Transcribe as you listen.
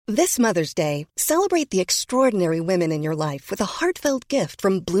This Mother's Day, celebrate the extraordinary women in your life with a heartfelt gift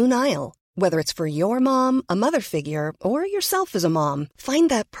from Blue Nile. Whether it's for your mom, a mother figure, or yourself as a mom, find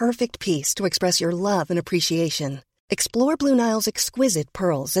that perfect piece to express your love and appreciation. Explore Blue Nile's exquisite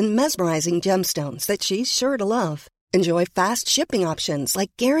pearls and mesmerizing gemstones that she's sure to love. Enjoy fast shipping options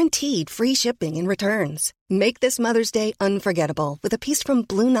like guaranteed free shipping and returns. Make this Mother's Day unforgettable with a piece from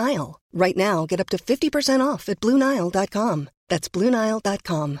Blue Nile. Right now, get up to 50% off at BlueNile.com. That's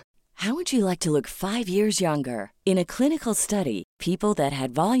BlueNile.com. How would you like to look 5 years younger? In a clinical study, people that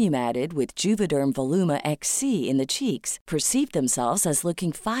had volume added with Juvederm Voluma XC in the cheeks perceived themselves as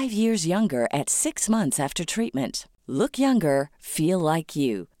looking 5 years younger at 6 months after treatment. Look younger, feel like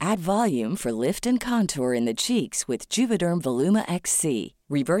you. Add volume for lift and contour in the cheeks with Juvederm Voluma XC.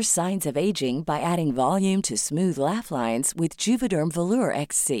 Reverse signs of aging by adding volume to smooth laugh lines with Juvederm Volure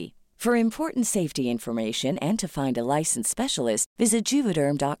XC. For important safety information and to find a licensed specialist, visit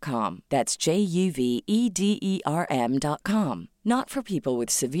Juvederm.com. That's JUVEDERM.com. Not for people with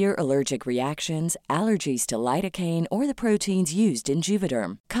severe allergic reactions, allergies to lidocaine, or the proteins used in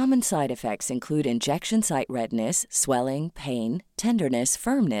Juvederm. Common side effects include injection site redness, swelling, pain, tenderness,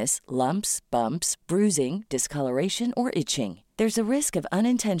 firmness, lumps, bumps, bruising, discoloration, or itching. There's a risk of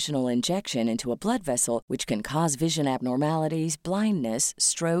unintentional injection into a blood vessel, which can cause vision abnormalities, blindness,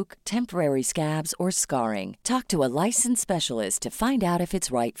 stroke, temporary scabs, or scarring. Talk to a licensed specialist to find out if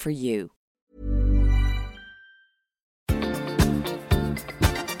it's right for you.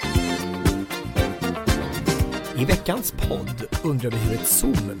 I veckans podd undrar vi hur ett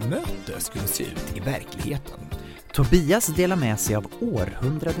Zoom-möte skulle se ut i verkligheten. Tobias delar med sig av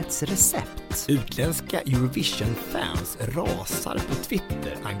århundradets recept. Utländska Eurovision-fans rasar på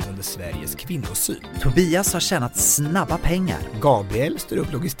Twitter angående Sveriges kvinnosyn. Tobias har tjänat snabba pengar. Gabriel styr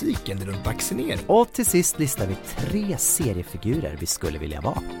upp logistiken runt vaccinering. Och till sist listar vi 3 seriefigurer vi skulle vilja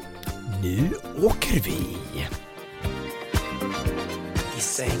vara. Nu åker vi! I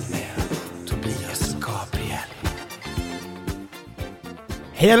säng med Tobias och Gabriel.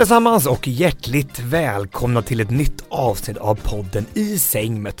 Hej allesammans och hjärtligt välkomna till ett nytt avsnitt av podden I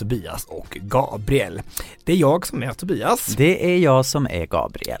säng med Tobias och Gabriel. Det är jag som är Tobias. Det är jag som är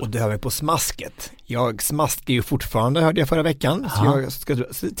Gabriel. Och du hör mig på smasket. Jag smaskar ju fortfarande, hörde jag förra veckan. Så jag ska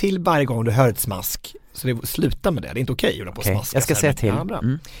se till varje gång du hör ett smask. Så det sluta med det, det är inte okej att göra på smaska. Jag ska säga till. Ja, bra.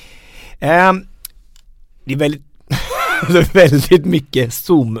 Det är väldigt mycket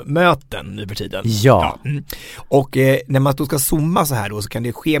Zoom-möten nu för tiden. Ja. Och när man då ska zooma så här då, så kan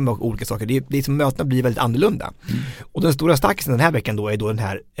det ske med olika saker. Det är som mötena blir väldigt annorlunda. Och den stora stackisen den här veckan då är då den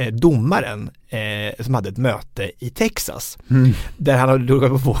här domaren som hade ett möte i Texas. Där han hade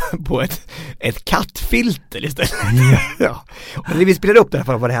luggat på ett kattfilter istället. Ja. Och vi spelar upp det här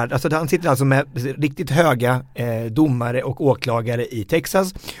för vad det här. Alltså han sitter alltså med riktigt höga domare och åklagare i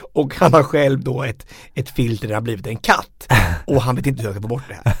Texas. Och han har själv då ett filter där har blivit en katt. Och han vet inte hur jag ska få bort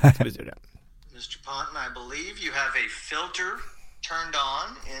det här. Mr. Ponton, I believe you have a filter turned on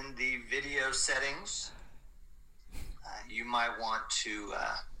in the video settings. You might want to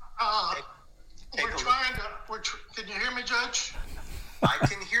take a look. Can you hear me, Judge? I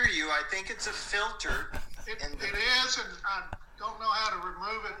can hear you. I think it's a filter. It is, and I don't know how to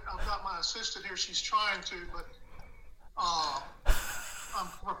remove it. I've got my assistant here. She's trying to, but I'm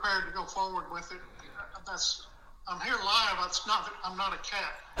prepared to go forward with it. I'm here live. I'm not a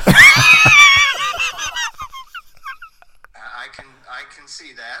cat. I can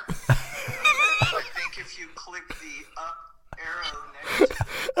see that. I think if you click the up arrow next.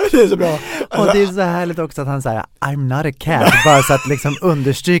 Det är så bra. Och det är så härligt också att han säger I'm not a cat. Bara så att liksom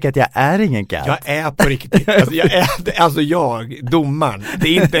understryka att jag är ingen katt. Jag är på riktigt. Alltså jag, domaren. Det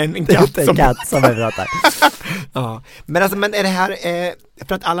är inte en katt, det är en katt som jag pratar. Ja. Men är det här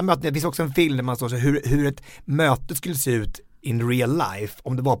för att alla möten, det finns också en film där man står så hur ett möte skulle se ut in real life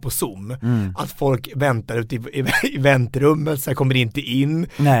om det var på Zoom. Att folk väntar ute i väntrummet, så här, kommer inte in,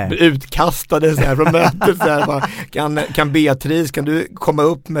 blir utkastade så här från mötet så här, bara, kan Beatrice, kan du komma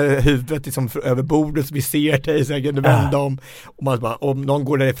upp med huvudet liksom över bordet så vi ser dig, så här, kan du vända om, och man bara, om någon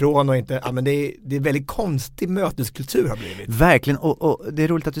går därifrån och inte, men det är väldigt konstig möteskultur har blivit. Verkligen, och det är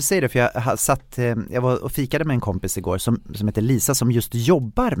roligt att du säger det, för jag var och fikade med en kompis igår som heter Lisa, som just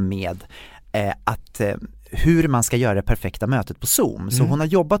jobbar med att hur man ska göra det perfekta mötet på Zoom. Så hon har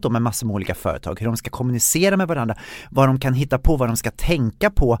jobbat då med massor med olika företag, hur de ska kommunicera med varandra, vad de kan hitta på, vad de ska tänka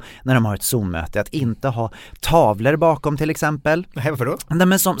på när de har ett Zoom-möte. Att inte ha tavlor bakom till exempel. Varför då? Nej,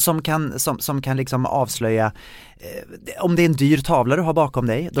 men som kan liksom avslöja om det är en dyr tavla du har bakom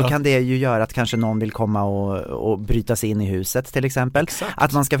dig, då kan det ju göra att kanske någon vill komma och bryta sig in i huset till exempel. Exakt.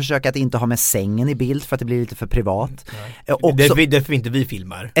 Att man ska försöka att inte ha med sängen i bild för att det blir lite för privat. Därför inte vi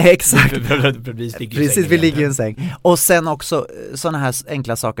filmar. Exakt. Precis, vi ligger i en säng. Och sen också sådana här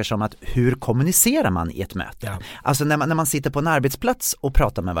enkla saker som att hur kommunicerar man i ett möte? Ja. Alltså när man sitter på en arbetsplats och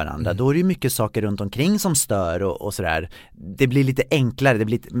pratar med varandra, då är det ju mycket saker runt omkring som stör och sådär. Det blir lite enklare, det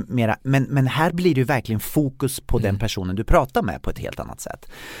blir lite mera, men här blir det ju verkligen fokus på den personen du pratar med på ett helt annat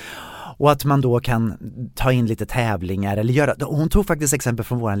sätt. Och att man då kan ta in lite tävlingar eller göra, hon tog faktiskt exempel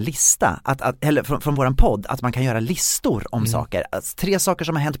från våran lista, eller från våran podd, att man kan göra listor om saker. Alltså, 3 saker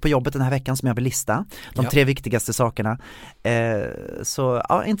som har hänt på jobbet den här veckan som jag vill lista. De 3 viktigaste sakerna. Så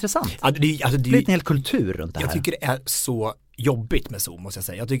ja, intressant. Det blir en hel kultur runt det här. Jag tycker det är så jobbigt med Zoom, måste jag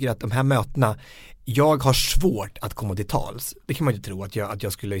säga. Jag tycker att de här mötena, jag har svårt att komma till tals. Det kan man ju inte tro att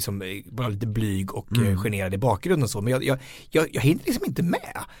jag skulle liksom vara lite blyg och generad i bakgrunden och så. Men jag hinner liksom inte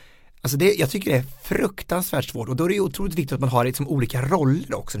med. Alltså jag tycker det är fruktansvärt svårt, och då är det ju otroligt viktigt att man har liksom olika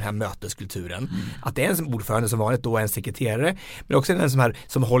roller också, den här möteskulturen. Att det är en som ordförande som vanligt, då en sekreterare, men också en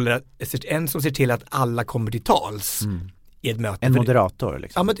som ser till att alla kommer till tals i ett möte. En moderator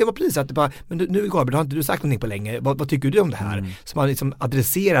liksom. Ja, men det var precis att det bara, men nu Gabriel, har inte du sagt någonting på länge, vad tycker du om det här? Så man liksom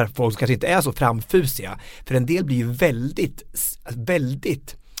adresserar folk som kanske inte är så framfusiga, för en del blir ju väldigt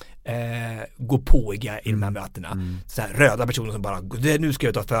gå påiga i de här mötena. Så här, röda personer som bara, nu ska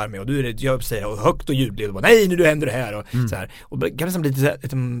jag ta för mig, och du jag säger högt och ljudligt och bara, nej nu händer det här och så här. Och kan det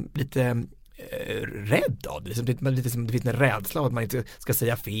lite rädd av det. Det finns en rädsla av att man inte ska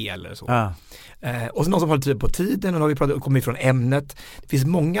säga fel eller så. Och så någon som håller på tiden, och har vi kommit ifrån ämnet. Det finns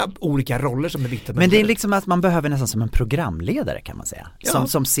många olika roller som är viktiga. Men det är liksom att man behöver nästan som en programledare, kan man säga.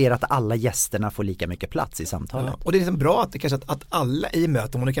 Som ser att alla gästerna får lika mycket plats i samtalet. Och det är liksom bra att det kanske att alla i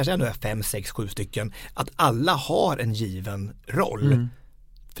möten, om det kanske ändå är 5, 6, 7 stycken, att alla har en given roll.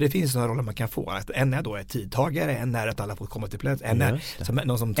 För det finns sådana roller man kan få. En är då ett tidtagare, en är att alla får komma till plats, en är som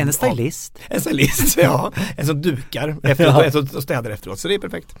någon som en stylist. En stylist, ja. En som dukar efteråt och en som städar efteråt. Så det är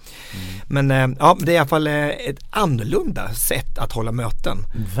perfekt. Men det är i alla fall ett annorlunda sätt att hålla möten.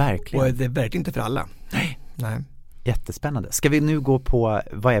 Verkligen. Och det är verkligen inte för alla. Nej. Jättespännande. Ska vi nu gå på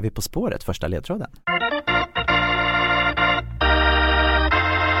vad är vi på spåret, första ledtråden?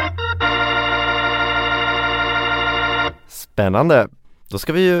 Spännande. Då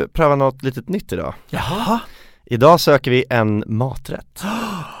ska vi ju pröva något litet nytt idag. Jaha. Idag söker vi en maträtt.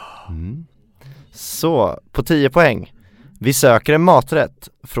 Så, på 10 poäng. Vi söker en maträtt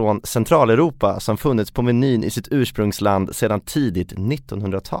från Centraleuropa som funnits på menyn i sitt ursprungsland sedan tidigt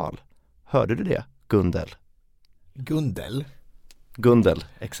 1900-tal. Hörde du det, Gundel? Gundel,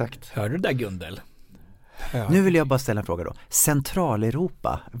 exakt. Hörde du det, Gundel? Nu vill jag bara ställa en fråga då.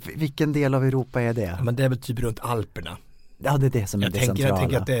 Centraleuropa, vilken del av Europa är det? Ja, men det är väl typ runt Alperna. Ja, det är det som är det centrala. Jag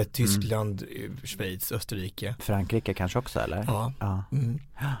tänker att det är Tyskland, Schweiz, Österrike. Frankrike kanske också, eller? Ja.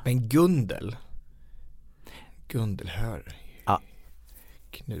 Men Gundel hör. Ja.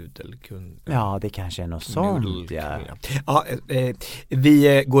 Knudel. Ja, det kanske är något sånt.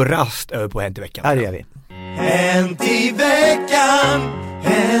 Vi går rast över på Hänt i veckan. Ja, det gör vi. Hänt i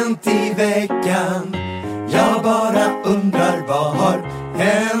veckan. Jag bara undrar, vad har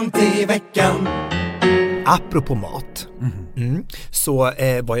hänt i veckan? Apropå mat, så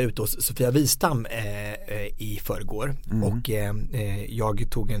var jag ute hos Sofia Wistam i förrgår och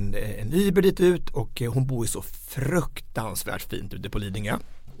jag tog en Uber dit ut, och hon bor ju så fruktansvärt fint ute på Lidingö.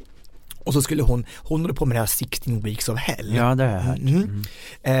 Och så skulle hon håller på med det här 16 weeks of hell. Ja, det har jag hört.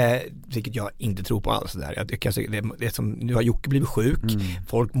 Vilket jag inte tror på alls. Det är som, nu har Jocke blivit sjuk.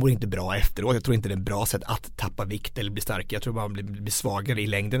 Folk mår inte bra efteråt. Jag tror inte det är ett bra sätt att tappa vikt eller bli starkare. Jag tror man blir svagare i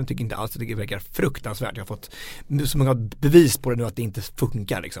längden. Jag tycker inte alls att det verkar fruktansvärt. Jag har fått så många bevis på det nu att det inte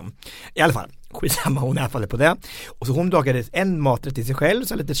funkar liksom. I alla fall, skitsamma, hon är i alla fall på det. Och så hon lagade en maträtt till sig själv.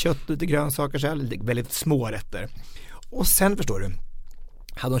 Så lite kött, lite grönsaker, så här, väldigt små rätter. Och sen, förstår du,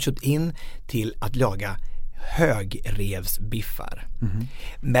 hade hon kört in till att laga högrevsbiffar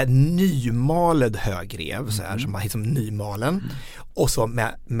med nymaled högrev så här, som var liksom nymalen, och så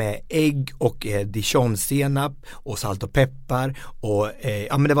med ägg och dijonsenap och salt och peppar och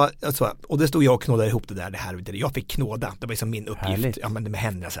men det var alltså, och det stod jag och knådade ihop det här jag fick knåda, det var liksom min uppgift. Härligt. Ja, men med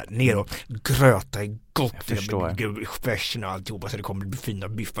händerna så här ner och gröta i gott förstår. färsen och alltihopa så det kommer bli fina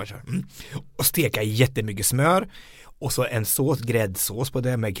biffar så här. Och steka jättemycket smör. Och så en gräddsås på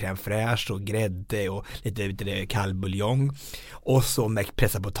det med crème fraîche och grädde och lite kall buljong. Och så med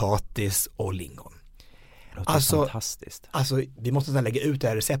pressad potatis och lingon. Alltså, fantastiskt. Alltså vi måste sedan lägga ut det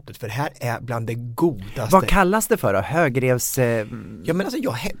här receptet, för det här är bland det godaste. Vad kallas det för då? Högrevs... Ja, men alltså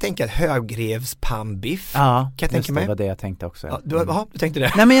jag tänker att högrevs pannbiff. Ja, kan jag tänka mig. Det var det jag tänkte också. Ja, du tänkte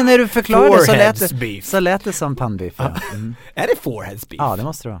det? Nej, men när du förklarade så lät det som pannbiff. Ja. Är det foreheads beef? Ja, det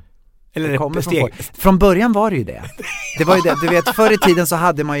måste det vara. Eller det kommer från början var det ju det. Det var ju det. Du vet, förr i tiden så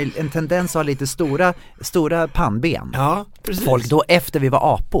hade man ju en tendens att ha lite stora pannben. Ja, precis. Folk då, efter vi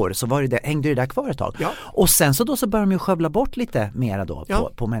var apor, så var hängde det där kvar ett tag. Ja. Och sen så började de ju skövla bort lite mera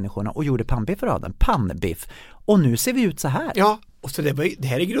då på människorna och gjorde pannbiff av den. Pannbiff. Och nu ser vi ut så här. Ja, och så det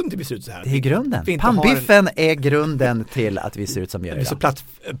här är grunden till vi ser ut så här. Det är grunden. Pannbiffen är grunden till att vi ser ut som vi gör. Vi är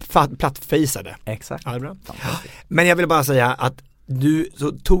så plattfejsade. Exakt. Ja, det är bra. Men jag vill bara säga att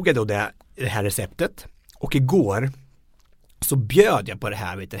så tog jag då det här receptet, och igår så bjöd jag på det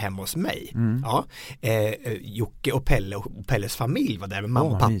här hemma hos mig. Ja, Jocke och Pelle och Pelles familj var där med mamma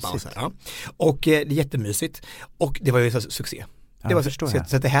och pappa. Och så här, ja. Och det är jättemysigt. Och det var ju så succé. Det var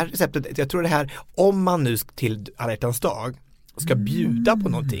så det här receptet, jag tror det här, om man nu till alla hjärtans dag ska bjuda på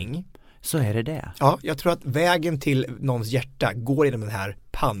någonting, så är det. Ja, jag tror att vägen till någons hjärta går genom den här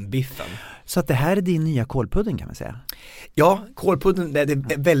pannbiffen. Så att det här är din nya kålpudding, kan man säga? Ja, kålpudding, det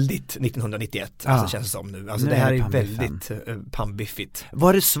är väldigt 1991, alltså känns det som nu. Alltså nu det här är väldigt pannbiffigt.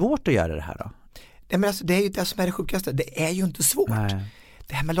 Var det svårt att göra det här då? Nej, men alltså, det är ju det som är det sjukaste. Det är ju inte svårt. Nej.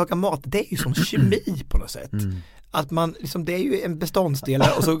 Det här med att laga mat, det är ju som kemi på något sätt. Att man, liksom, det är ju en beståndsdel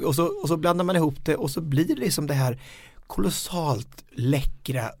och så blandar man ihop det, och så blir det liksom det här kolossalt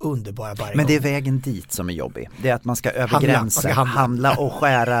läckra, underbara varje Men det är gång. vägen dit som är jobbig. Det är att man ska över gränsen, handla och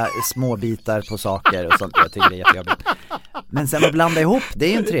skära små bitar på saker och sånt. Jag tycker det är jättejobbigt. Men sen att blanda ihop, det är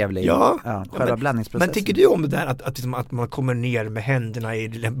ju en trevlig själva blandningsprocessen. Men tycker du om det där att man kommer ner med händerna i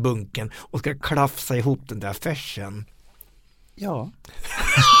den bunken och ska klafsa ihop den där färsen? Ja.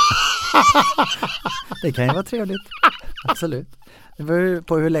 Det kan ju vara trevligt. Absolut. Det beror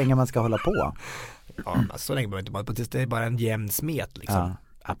på hur länge man ska hålla på. Ja, så länge behöver inte man, det är bara en jämn smet liksom. Ja,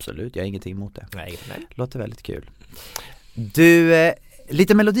 absolut, jag har ingenting emot det. Nej. Låter väldigt kul. Du,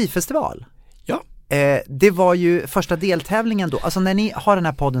 lite Melodifestival. Ja. Det var ju första deltävlingen då. Alltså när ni har den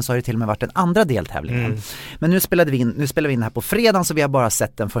här podden så har det till och med varit den andra deltävlingen. Men nu spelar vi in här på fredagen, så vi har bara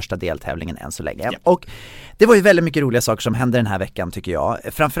sett den första deltävlingen än så länge. Ja. Och det var ju väldigt mycket roliga saker som hände den här veckan, tycker jag.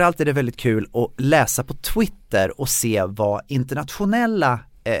 Framförallt är det väldigt kul att läsa på Twitter och se vad internationella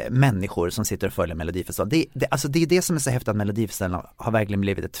människor som sitter och följer Melodifestivalen. Det är det som är så häftigt, att Melodifestivalen har verkligen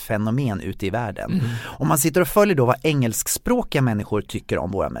blivit ett fenomen ute i världen. Om man sitter och följer då vad engelskspråkiga människor tycker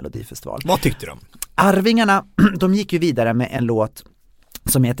om våra Melodifestival. Vad tyckte de? Arvingarna, de gick ju vidare med en låt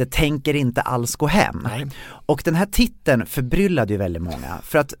som heter Tänker inte alls gå hem. Nej. Och den här titeln förbryllade ju väldigt många,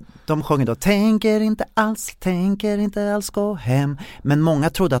 för att de sjöng då tänker inte alls gå hem, men många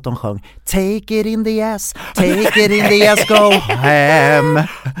trodde att de sjöng Take it in the ass, go hem.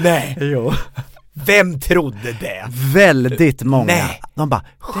 Nej. Jo. Vem trodde det? Väldigt många. Nej. De bara,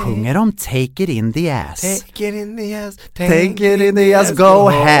 sjunger de Take it in the ass? Take it in the ass, Take it in the ass,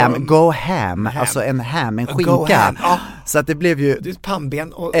 go ham. Alltså en skinka. Ja. Så att det blev ju det är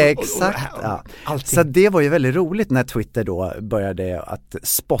pannben och exakt. Så det var ju väldigt roligt när Twitter då började att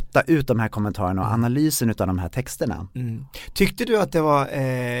spotta ut de här kommentarerna och analysen utav de här texterna. Tyckte du att det var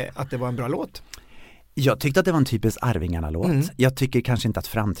en bra låt? Jag tyckte att det var en typisk Arvingarna-låt. Jag tycker kanske inte att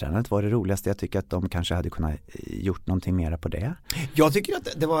framträdandet var det roligaste. Jag tycker att de kanske hade kunnat gjort någonting mera på det. Jag tycker att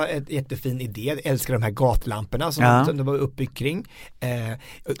det var en jättefin idé. Jag älskar de här gatlamporna som det var uppbyggt kring.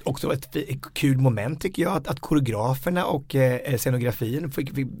 Också ett kul moment tycker jag, att koreograferna och scenografin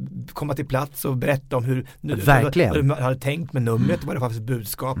fick komma till plats och berätta om hur de hade tänkt med numret, vad det var för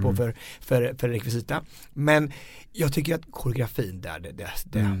budskap och för rekvisita. Men jag tycker att koreografin där,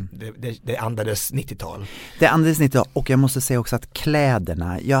 det andades 90-tal. Det andades 90-tal, och jag måste säga också att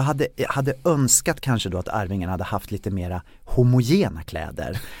kläderna, jag hade önskat kanske då att Arvingarna hade haft lite mera homogena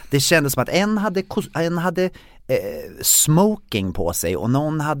kläder. Det kändes som att en hade smoking på sig och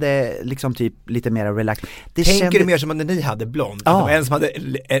någon hade liksom typ lite mer relax. Tänker du mer som när ni hade blond? Ja. En som hade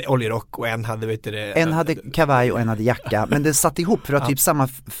oljerock och en hade en hade kavaj och en hade jacka, men det satt ihop för att typ samma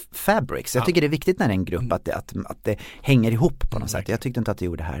fabrics. Jag tycker det är viktigt när det är en grupp att det hänger ihop på något sätt. Jag tyckte inte att det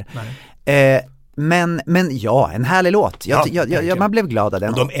gjorde det här. Men ja, en härlig låt. Man blev glad av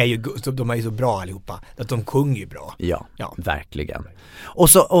den. Och de är ju så bra allihopa. Att de sjunger ju bra. Ja, verkligen. Och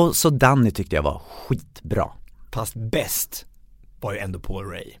så Danny tyckte jag var skitbra. Fast bäst var ju ändå Paul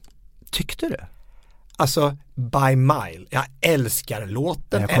Ray. Tyckte du? Alltså, By Mile. Jag älskar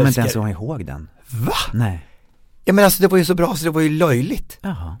låten. Jag kommer inte ens ihåg den. Va? Nej. Ja men alltså det var ju så bra så det var ju löjligt.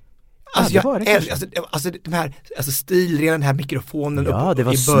 Jaha. Alltså, Ja, det var det alltså de här stilren, den här mikrofonen ja, det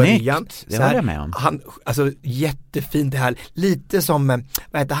var i början. Snyggt. Det var jag med om. Han, alltså jättefint det här. Lite som,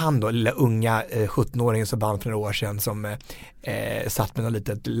 vad heter han då? Lilla unga 17-åringen som vann för några år sedan som satt med någon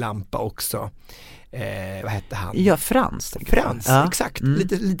litet lampa också. Vad hette han? Ja, Frans. Ja. Exakt.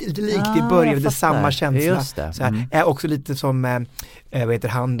 Lite likt i början, det är samma känsla. Just det. Så här, är också lite som, vad heter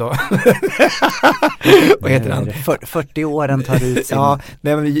han då? Vad heter han? 40 åren tar ut sin... Ja,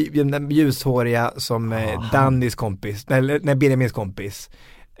 den ljushåriga som Dannys kompis, nej Benjamins kompis.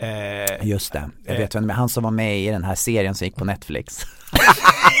 Just det, jag vet vem, han som var med i den här serien som gick på Netflix.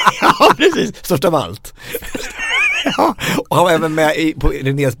 Ja, precis, störst av allt. Ja, och han var även med på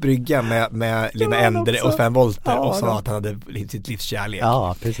Renés brygga med Lena Endre och Sven Wollter och sa att han hade sitt livskärlek.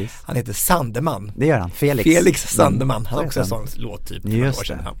 Ja, precis. Han heter Sandeman. Det gör han, Felix Sandeman. Han har också en sån låttyp. Just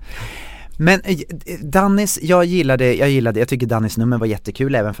det. Men Dannys, jag tycker Dannys nummer var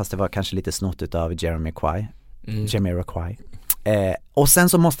jättekul, även fast det var kanske lite snott av Jamiroquai. Och sen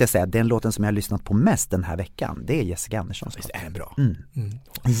så måste jag säga att den låten som jag har lyssnat på mest den här veckan, det är Jessica Anderssons. Visst är den bra?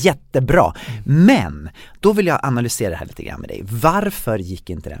 Jättebra. Men då vill jag analysera det här lite grann med dig. Varför gick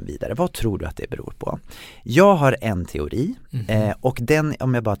inte den vidare? Vad tror du att det beror på? Jag har en teori och den,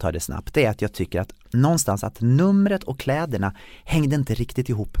 om jag bara tar det snabbt, det är att jag tycker att någonstans att numret och kläderna hängde inte riktigt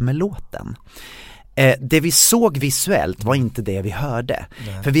ihop med låten. Det vi såg visuellt var inte det vi hörde.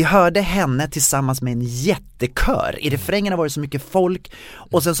 Nej. För vi hörde henne tillsammans med en jättekör. I refrängerna var det så mycket folk.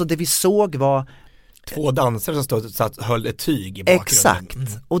 Och sen så det vi såg var två dansare som höll ett tyg i bakgrunden. Exakt.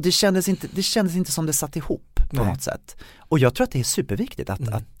 Och det kändes inte som det satt ihop på något sätt. Och jag tror att det är superviktigt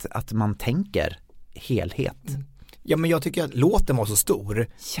att man tänker helhet. Ja, men jag tycker att låten var så stor.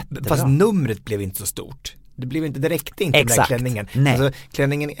 Jättebra. Fast numret blev inte så stort. Det räckte inte med den klänningen. Alltså,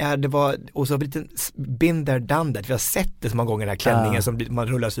 klänningen och så lite been there done that. Vi har sett det så många gånger, den här klänningen som man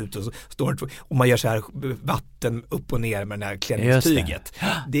rullas ut och så står det, och man gör så här vatten upp och ner med den här klänningstyget.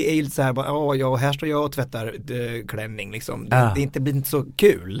 Det är ju lite så här, här står jag och tvättar klänning liksom. Det blir inte så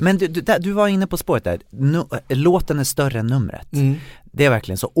kul. Men du var inne på spåret där. Låten är större än numret. Det är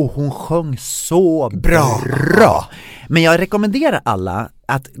verkligen så. Och hon sjöng så bra. Men jag rekommenderar alla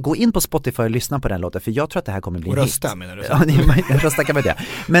att gå in på Spotify och lyssna på den låten, för jag tror att det här kommer bli och rösta hit. Menar du? Ja, rösta kan man det.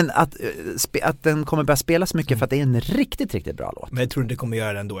 Men att den kommer börja spelas mycket för att det är en riktigt, riktigt bra låt. Men jag tror inte det kommer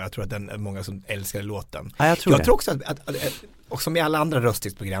göra det ändå. Jag tror att det är många som älskar låten. Ja, jag tror också att och som i alla andra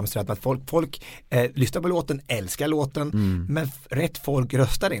röstningsprogram så att folk lyssnar på låten, älskar låten, men rätt folk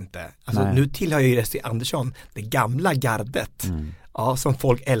röstar inte. Alltså, nu tillhör ju Jessica Andersson det gamla gardet. Ja, som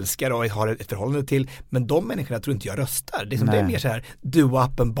folk älskar och har ett förhållande till, men de människorna tror inte jag röstar. Det är som det är mer så här,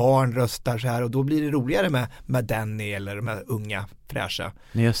 duappen barn röstar så här, och då blir det roligare med Danny eller de här unga fräscha.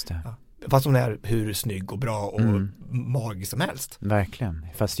 Just det. Ja. Fast hon är hur snygg och bra och magisk som helst. Verkligen.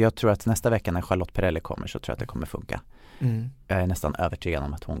 Fast jag tror att nästa vecka när Charlotte Perrelli kommer så tror jag att det kommer funka. Jag är nästan övertygad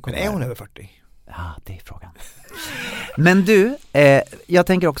om att hon kommer. Men är hon över 40? Ja, det är frågan. Men du, jag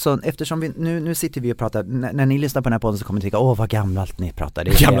tänker också, eftersom vi nu sitter vi och pratar, när ni lyssnar på den här podden så kommer ni tycka, vad gammalt ni pratar.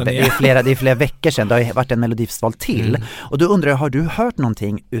 Det är flera veckor sedan, det har varit en melodifestival till. Och då undrar jag, har du hört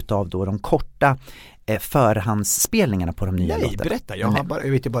någonting utav då de korta förhandsspelningarna på de nya låtarna? Nej, berätta.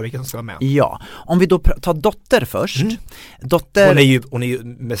 Jag vet ju bara vilka som ska vara med. Ja, om vi då tar Dotter först. Dotter... Hon är ju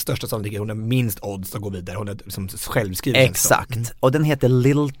med största sannolikhet, hon är minst odds att gå vidare. Hon är som självskriven. Exakt. Och den heter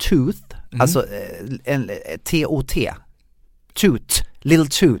Little Tooth. Alltså T-O-T. Toot. Little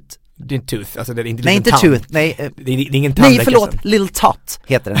Tooth. Det är en tooth, alltså det är inte. Nej, inte tooth. Nej, det är ingen tand. Nej, förlåt. Little Tot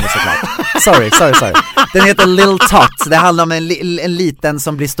heter den såklart. sorry. Den heter Little Tot. Det handlar om en liten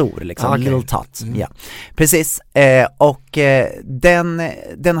som blir stor liksom. Okay. Little Tot. Ja. Precis. Och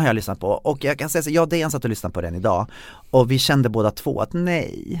den har jag lyssnat på. Och jag kan säga så, jag satt och lyssnat på den idag. Och vi kände båda två att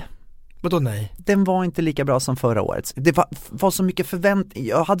nej. Vadå nej? Den var inte lika bra som förra året. Det var så mycket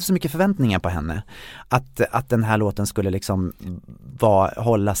jag hade så mycket förväntningar på henne att den här låten skulle liksom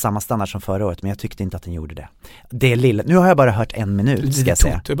hålla samma standard som förra året, men jag tyckte inte att den gjorde det. Det är lilla. Nu har jag bara hört 1 minut, ska jag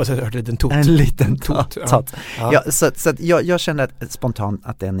säga. Du har bara hört en liten tot. En liten tot. Ja, så jag kände spontant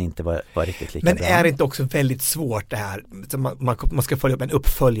att den inte var riktigt lika bra. Men är det inte också väldigt svårt det här? Man ska följa upp en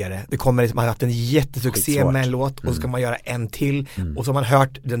uppföljare. Det kommer man har haft en jättesuccé med en låt och så ska man göra en till och så har man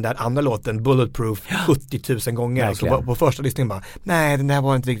hört den där andra låten Bulletproof 70 000 gånger. Alltså på första lyssningen bara, nej, den där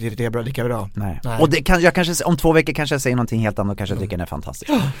var inte riktigt lika bra. Nej. Och jag kanske om 2 veckor kanske jag säger någonting helt annat och kanske tycker den är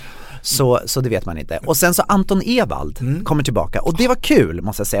fantastisk. Så det vet man inte. Och sen så Anton Ewald kommer tillbaka. Och det var kul,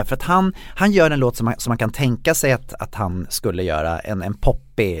 måste jag säga, för att han gör en låt som man kan tänka sig att han skulle göra en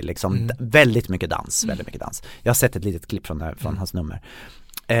poppig, liksom väldigt mycket dans. Jag har sett ett litet klipp från hans nummer.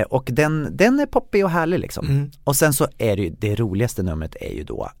 Och den är poppig och härlig liksom. Och sen så är det roligaste numret är ju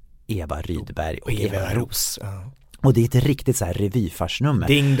då Eva Rydberg och Eva Ros. Och det är ett riktigt så här revyfarsnummer.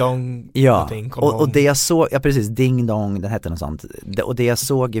 Ding dong. Ja, och det jag såg, ja precis, ding dong, den hette något sånt. Och det jag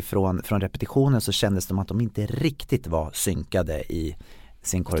såg från repetitionen så kändes det som att de inte riktigt var synkade i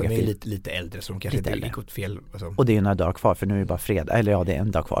sin koreografi. De är lite äldre så de kanske inte gick åt fel. Alltså. Och det är ju några dagar kvar för nu är det bara fredag, eller ja det är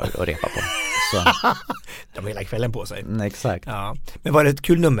en dag kvar att repa på. Så. De har hela kvällen på sig. Exakt. Ja. Men var det ett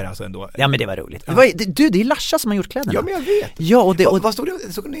kul nummer alltså ändå? Ja men det var roligt. Ja. Det är Larsa som har gjort kläderna. Ja men jag vet. Ja, och vad stod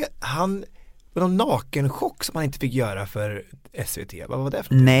det? Såg ni, han var någon nakenchock som han inte fick göra för SVT. Vad var det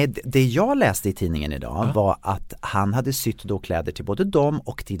för något? Nej, det jag läste i tidningen idag var att han hade sytt då kläder till både dem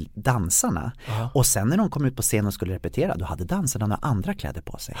och till dansarna. Och sen när de kom ut på scen och skulle repetera, då hade dansarna några andra kläder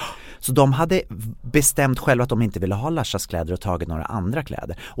på sig. Så de hade bestämt själva att de inte ville ha Larsas kläder och tagit några andra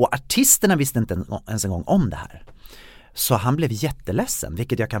kläder. Och artisterna visste inte ens en gång om det här. Så han blev jätteledsen,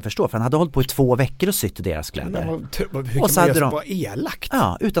 vilket jag kan förstå, för han hade hållit på i 2 veckor och sytt deras kläder. Hur kan man göra så bara elakt?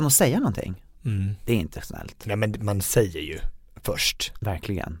 Ja, utan att säga någonting. Det är inte snällt. Nej, men man säger ju först.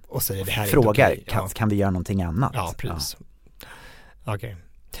 Verkligen. Och säger det här frågar, kan vi göra någonting annat? Ja, precis. Okej.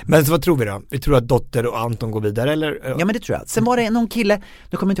 Men så vad tror vi då? Vi tror att Dotter och Anton går vidare eller? Ja men det tror jag. Sen var det någon kille,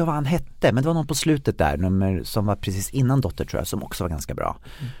 nu kommer jag inte ihåg vad han hette, men det var någon på slutet där, nummer som var precis innan Dotter tror jag, som också var ganska bra.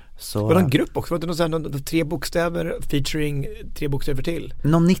 Så... Var det en grupp också? Var det någon 3 bokstäver featuring 3 bokstäver till?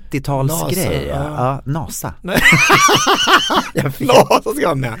 Någon 90-talsgrej. Ja, NASA. NASA ska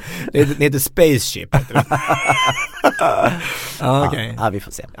vara med. Det heter Spaceship. Okej. Ja, vi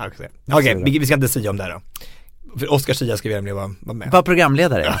får se. Okej, vi ska inte säga om det här då. För Oscar Sia ska vi vara med. Var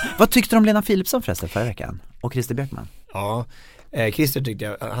programledare. Ja. Vad tyckte du om Lena Philipsson förresten förra veckan? Och Christer Björkman? Ja, Christer tyckte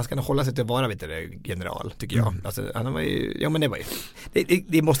jag, han ska nog hålla sig till att vara general, tycker jag. Alltså, han var ju, ja men det var ju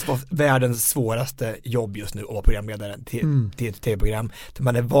det måste vara världens svåraste jobb just nu att vara programledare till ett tv-program.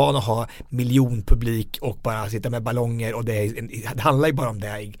 Man är van att ha miljonpublik och bara sitta med ballonger och det handlar ju bara om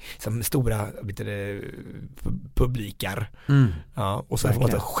det som stora publikar. Ja, och så får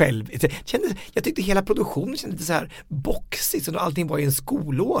man själv. Jag tyckte hela produktionen kändes lite så här boxigt, så allting var i en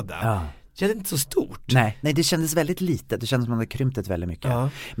skolåda. Ja. Det kändes inte så stort. Nej, det kändes väldigt litet. Det kändes som att man hade krympt väldigt mycket. Ja.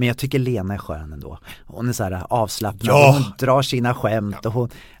 Men jag tycker Lena är skön ändå. Hon är så här avslappnad. Ja. Hon drar sina skämt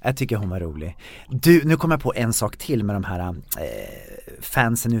och jag tycker hon var rolig. Du, nu kommer jag på en sak till med de här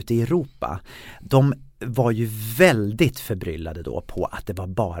fansen ute i Europa. De var ju väldigt förbryllade då på att det var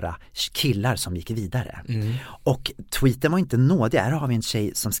bara killar som gick vidare. Och tweeten var inte nådig. Här har vi en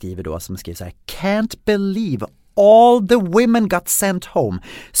tjej som skriver så här: Can't believe all the women got sent home.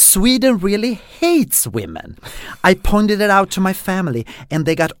 Sweden really hates women. I pointed it out to my family and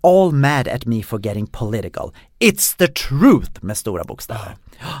they got all mad at me for getting political. It's the truth med sstora bokstäver.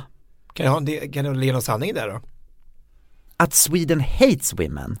 Kan du ge någon sanning där då? Att Sweden hates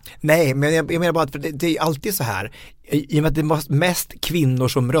women? Nej, men jag menar bara att det är alltid så här. I och med att det är mest kvinnor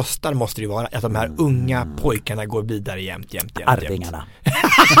som röstar måste det ju vara att de här unga pojkarna går vidare jämt. Arvingarna.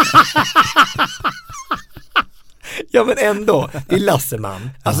 Ja men ändå, det är Lasseman.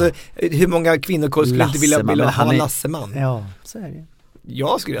 Alltså hur många kvinnor skulle inte vilja ha Lasseman? Ja, så är det.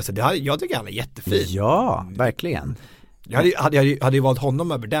 Jag tycker han är jättefin. Ja, verkligen. Jag hade ju valt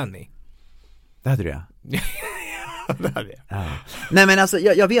honom över Danny. Det hade du ja. Ja. Nej men alltså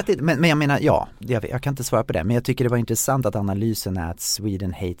jag vet inte, men jag menar jag kan inte svara på det, men jag tycker det var intressant att analysen är att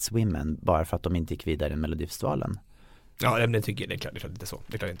Sweden hates women bara för att de inte gick vidare i Melodifestivalen. Ja, men det tycker jag, det är klart inte så.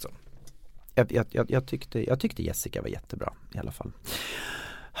 Det är klart inte så. Jag tyckte Jessica var jättebra i alla fall.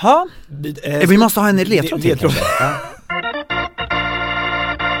 Vi måste ha en ledtråd till.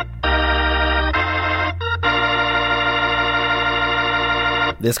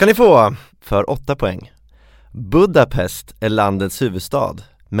 Det ska ni få för 8 poäng. Budapest är landets huvudstad,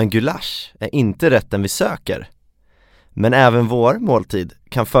 men gulasch är inte rätten vi söker. Men även vår måltid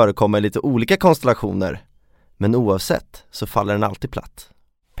kan förekomma i lite olika konstellationer, men oavsett så faller den alltid platt.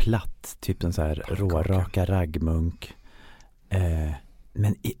 Platt, typ en så här råraka raggmunk.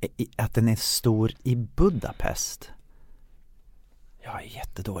 Men att den är stor i Budapest. Jag är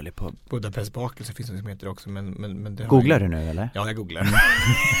jättedålig på Budapest bakelse, finns det som heter också, men det googlar du nu eller? Ja, jag googlar.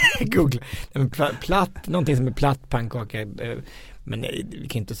 Platt, någonting som är platt pannkaka, men vi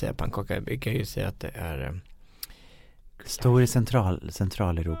kan inte säga pannkaka, vi kan ju säga att det är stor i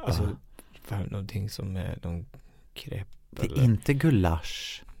Centraleuropa. Alltså någonting som är någon krepp. Det är inte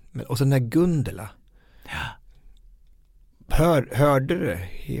gulasch. Men och så den där Gundela. Ja. Hörde du?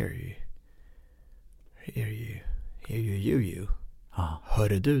 Hear you. Ja.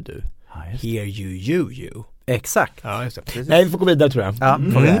 Hörde du? Ja, hear you. Exakt. Ja, just det. Nej, vi får gå vidare tror jag. Ja,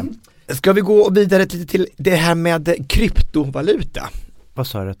 Ska vi gå vidare till det här med kryptovaluta? Vad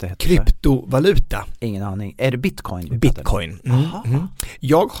sa du att det heter? Kryptovaluta. Ingen aning. Är det bitcoin? Bitcoin.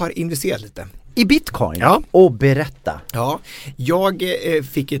 Jag har investerat lite. I bitcoin? Ja. Och berätta. Ja, jag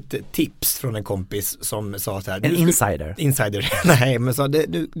fick ett tips från en kompis som sa så här. En insider? Insider, nej, men sa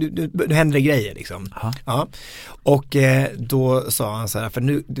nu händer det grejer liksom. Ja. Och då sa han så här, för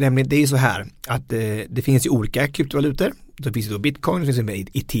nu, nämligen det är ju så här att det finns ju olika kryptovalutor. Det finns ju då bitcoin, det finns ju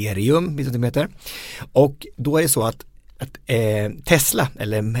ethereum, finns det som heter. Och då är det så att Tesla,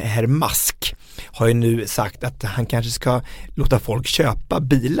 eller herr Musk, har ju nu sagt att han kanske ska låta folk köpa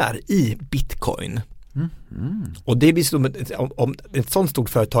bilar i bitcoin. Och det blir så om ett sånt stort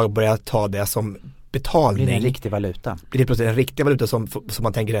företag börjar ta det som betalning. Det är en riktig valuta. Det är plötsligt en riktig valuta som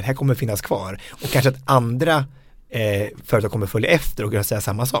man tänker att här kommer finnas kvar. Och kanske att andra företag kommer följa efter och kunna säga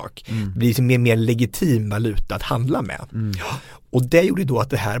samma sak. Det blir liksom mer legitim valuta att handla med. Och det gjorde då att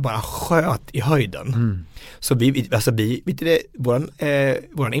det här bara sköt i höjden. Så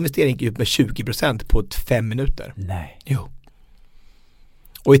våran investering gick ut med 20% på 5 minuter. Nej. Jo.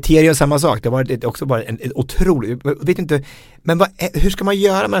 Och Ethereum samma sak. Det var också bara en otrolig, vet inte, men hur ska man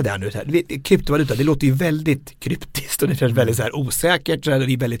göra med det där nu? Kryptovaluta, det låter ju väldigt kryptiskt och det känns väldigt så här osäkert. Så den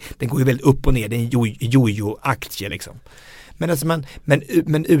går ju väldigt upp och ner, det är en jojo-aktie liksom. Men, alltså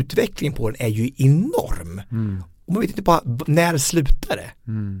men utvecklingen på den är ju enorm. Och man vet inte bara när slutar det.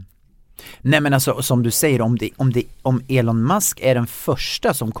 Nej, men alltså som du säger, om Elon Musk är den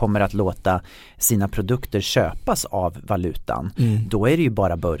första som kommer att låta sina produkter köpas av valutan, då är det ju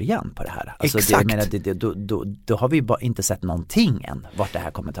bara början på det här. Alltså exakt. Då har vi ju bara inte sett någonting än vart det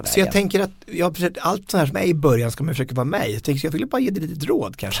här kommer ta vägen. Så jag tänker att allt sånt här som är i början ska man försöka vara med. Jag vill bara ge dig lite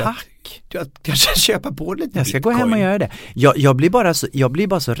råd kanske. Tack. Att kanske köpa på lite Jag ska bitcoin. gå hem och göra det. Jag blir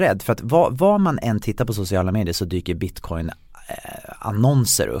bara så rädd för att vad man än tittar på sociala medier så dyker bitcoin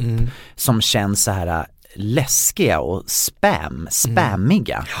annonser upp som känns så här läskiga och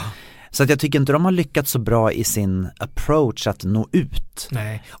spammiga. Så att jag tycker inte de har lyckats så bra i sin approach att nå ut.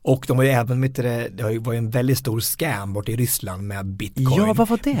 Nej, och de har ju även det var ju en väldigt stor scam bort i Ryssland med bitcoin. Ja, vad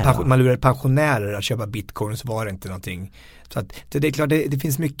var det då? Man lurade pensionärer att köpa bitcoin, så var det inte någonting. Så att det är klart, det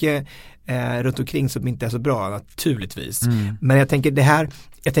finns mycket runt omkring som inte är så bra naturligtvis. Men jag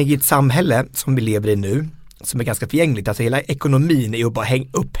tänker i ett samhälle som vi lever i nu, som är ganska förgängligt, alltså hela ekonomin är ju bara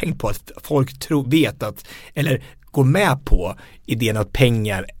upphängd på att folk vet att, eller går med på idén att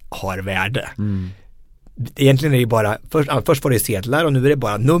pengar har värde. Egentligen är det bara, först var det sedlar och nu är det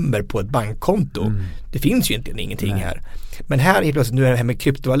bara nummer på ett bankkonto. Det finns ju ingenting här. Men här är plötsligt, nu är det här med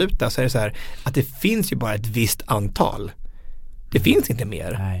kryptovaluta, så är det så här att det finns ju bara ett visst antal. Det finns inte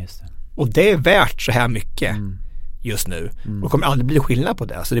mer. Nej, just det. Och det är värt så här mycket just nu. Och det kommer aldrig bli skillnad på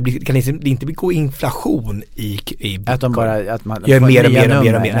det. Så det kan inte gå inflation i bitcoin. Att man gör mer och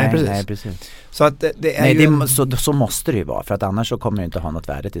mer. Nej, precis. Så att det är så måste det ju vara, för att annars så kommer det inte ha något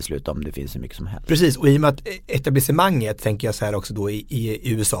värde till slut om det finns så mycket som helst. Precis, och i och med att etablissemanget, tänker jag så här också då i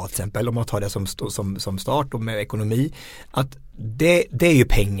USA till exempel, om man tar det som start och med ekonomi, att det är ju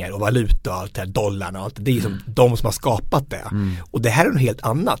pengar och valuta och allt det här, dollarna och allt det är ju de som har skapat det. Och det här är något helt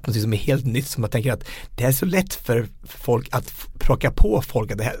annat, något som är helt nytt, som man tänker att det är så lätt för folk att plocka på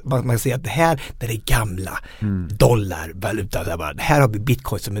folk, att det här, man säger att det här är det gamla dollar, valuta, det här har vi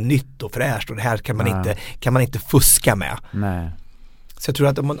bitcoin som är nytt och fräscht och det här kan man inte fuska med. Nej. Så jag tror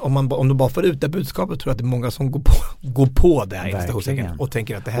att om de bara får ut det budskapet, tror jag att det är många som går på det här och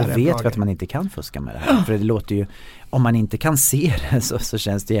tänker att det här och är vet bra att man inte kan fuska med det här. För det låter ju, om man inte kan se det så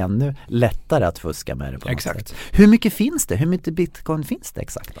känns det ännu lättare att fuska med det på något sätt. Hur mycket finns det? Hur mycket bitcoin finns det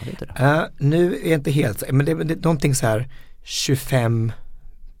exakt? Vet du det? Nu är jag inte helt, men det är någonting så här 25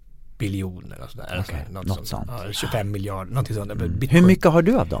 biljoner och sådär. Okay, något sånt. 25 miljarder, någonting sånt. Hur mycket har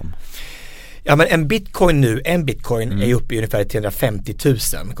du av dem? Ja, men en bitcoin är uppe i ungefär 350 000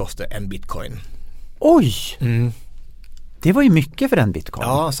 kostar en bitcoin. Oj! Det var ju mycket för en bitcoin.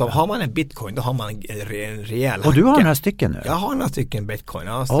 Ja, så har man en bitcoin då har man en rejäl hacka. Och du har några stycken nu? Jag har några stycken bitcoin.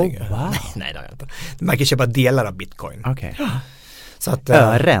 Ja, wow. Nej, det har jag inte. Man kan köpa delar av bitcoin. Okej. Så att,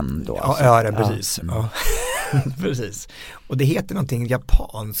 ören då? Alltså. Ja, ören, precis. Ja. Precis. Och det heter någonting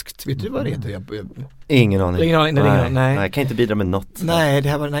japanskt. Vet du vad det heter? Ingen aning. Nej. Jag kan inte bidra med något. Nej,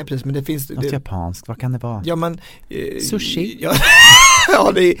 precis. Men det finns... Något japanskt, vad kan det vara? Ja, men... Sushi?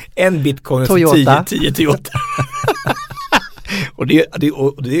 Ja, det är en bitcoin Toyota. 10 Toyota. Och det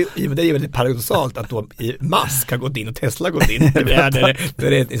är väldigt paradoxalt att då Musk har gått in och Tesla har gått in.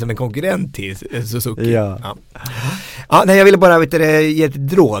 Det är som en konkurrent till Suzuki. Ja, nej, jag ville bara ge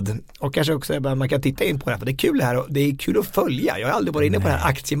ett råd. Och kanske också man kan titta in på det här, för det är kul här och det är kul att följa. Jag har aldrig varit inne på den här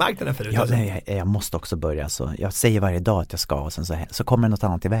aktiemarknaden förut. Jag måste också börja så. Jag säger varje dag att jag ska och sen så kommer något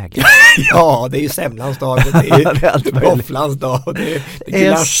annat i vägen. Ja, det är ju semlans dag, det är våfflans dag, det är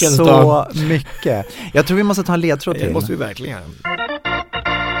gulaschens dag. Det är så mycket. Jag tror vi måste ta en ledtråd till. Det måste vi verkligen göra.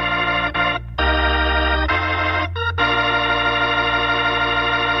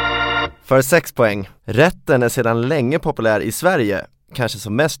 För 6 poäng. Rätten är sedan länge populär i Sverige, kanske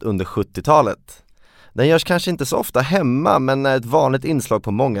som mest under 70-talet. Den görs kanske inte så ofta hemma, men är ett vanligt inslag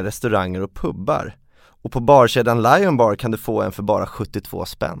på många restauranger och pubbar. Och på barkedjan Lion Bar kan du få en för bara 72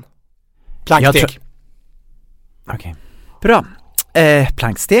 spänn. Plankstek. Okej. Bra.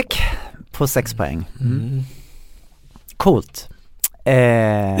 Plankstek på 6 poäng. Coolt.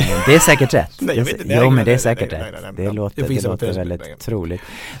 Det är säkert rätt. Nej, jag vet inte. Jo, men det är säkert rätt. Det låter väldigt troligt.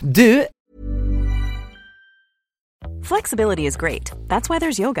 Du... Flexibility is great. That's why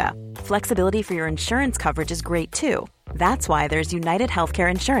there's yoga. Flexibility for your insurance coverage is great too. That's why there's United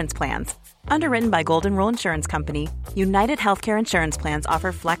Healthcare Insurance Plans. Underwritten by Golden Rule Insurance Company, United Healthcare Insurance Plans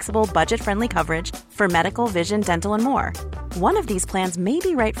offer flexible, budget-friendly coverage for medical, vision, dental, and more. One of these plans may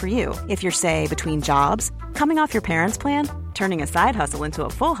be right for you if you're, say, between jobs, coming off your parents' plan, turning a side hustle into a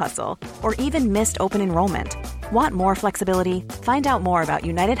full hustle, or even missed open enrollment. Want more flexibility? Find out more about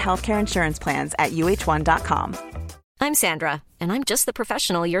United Healthcare Insurance Plans at uh1.com. I'm Sandra, and I'm just the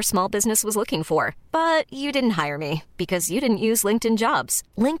professional your small business was looking for. But you didn't hire me because you didn't use LinkedIn Jobs.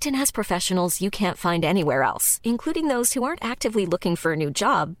 LinkedIn has professionals you can't find anywhere else, including those who aren't actively looking for a new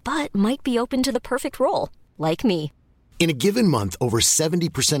job, but might be open to the perfect role, like me. In a given month, over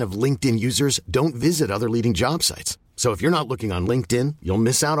 70% of LinkedIn users don't visit other leading job sites. So if you're not looking on LinkedIn, you'll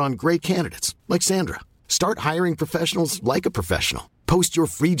miss out on great candidates like Sandra. Start hiring professionals like a professional. Post your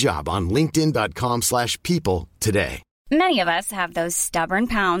free job on linkedin.com/people today. Many of us have those stubborn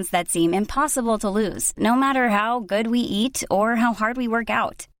pounds that seem impossible to lose, no matter how good we eat or how hard we work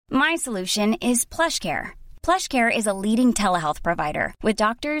out. My solution is PlushCare. PlushCare is a leading telehealth provider with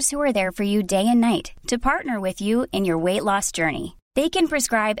doctors who are there for you day and night to partner with you in your weight loss journey. They can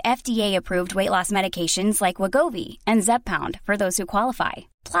prescribe FDA-approved weight loss medications like Wegovy and Zepbound for those who qualify.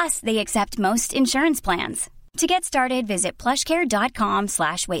 Plus, they accept most insurance plans. To get started, visit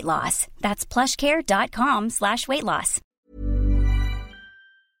plushcare.com/weightloss. That's plushcare.com/weightloss.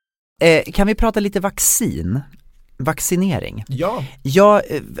 Kan vi prata lite vaccinering? Ja. Jag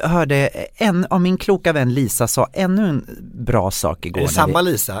hörde en av min kloka vän Lisa sa ännu en bra sak igår. Är det samma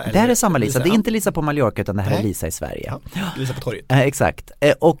Lisa? Det här är samma Lisa. Det är inte Lisa på Mallorca utan det här är Lisa i Sverige. Ja, Lisa på torget. Exakt.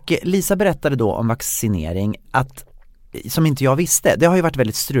 Och Lisa berättade då om vaccinering att som inte jag visste. Det har ju varit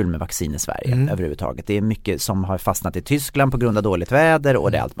väldigt strul med vaccin i Sverige överhuvudtaget. Det är mycket som har fastnat i Tyskland på grund av dåligt väder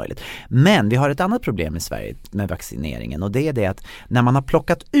och det är allt möjligt. Men vi har ett annat problem i Sverige med vaccineringen och det är det att när man har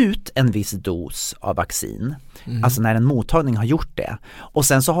plockat ut en viss dos av vaccin, alltså när en mottagning har gjort det och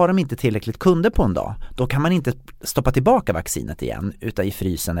sen så har de inte tillräckligt kunder på en dag, då kan man inte stoppa tillbaka vaccinet igen utan i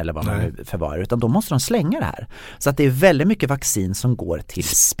frysen eller vad man nu förvarar, utan då måste de slänga det här. Så att det är väldigt mycket vaccin som går till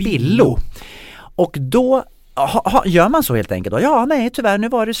spillo. Och då gör man så helt enkelt då? Ja, nej, tyvärr, nu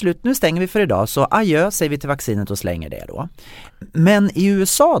var det slut, nu stänger vi för idag, så adjö säger vi till vaccinet och slänger det då. Men i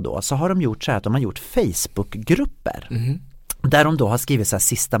USA då så har de gjort så här att de har gjort Facebookgrupper där de då har skrivit så här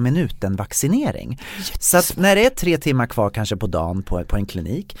sista minuten vaccinering. Så att när det är 3 timmar kvar kanske på dagen på en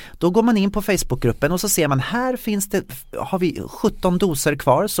klinik, då går man in på Facebookgruppen och så ser man här har vi 17 doser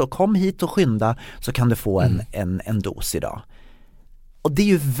kvar, så kom hit och skynda så kan du få en dos idag. Och det är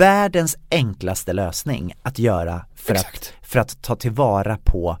ju världens enklaste lösning att göra för att ta tillvara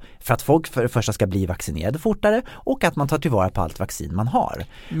på, för att folk för det första ska bli vaccinerade fortare och att man tar tillvara på allt vaccin man har.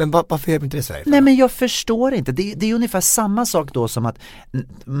 Men varför gör vi inte det så här? Nej, men jag förstår inte. Det är ungefär samma sak då som att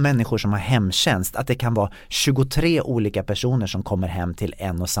människor som har hemtjänst, att det kan vara 23 olika personer som kommer hem till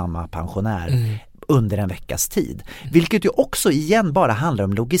en och samma pensionär under en veckas tid. Vilket ju också igen bara handlar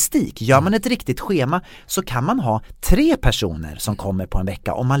om logistik. Gör man ett riktigt schema så kan man ha 3 personer som kommer på en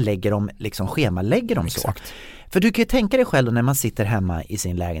vecka om man lägger dem, liksom schemalägger dem så. För du kan ju tänka dig själv då när man sitter hemma i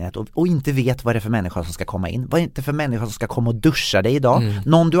sin lägenhet och inte vet vad det är för människa som ska komma in. Vad är det för människa som ska komma och duscha dig idag?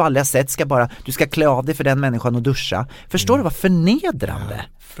 Någon du aldrig har sett du ska klä av dig för den människan och duscha. Förstår du vad förnedrande? Ja,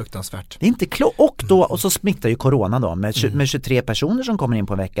 fruktansvärt. Det är inte klokt. Och så smittar ju corona då med 23 personer som kommer in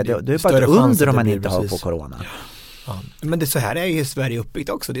på en vecka. Det är bara ett under om man inte har på corona. Ja. Men det så här är ju Sverige uppbyggt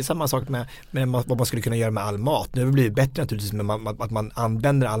också. Det är samma sak med vad man skulle kunna göra med all mat. Nu har det blivit bättre naturligtvis med att man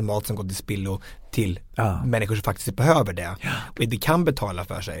använder all mat som går till spillo till människor som faktiskt behöver det och inte kan betala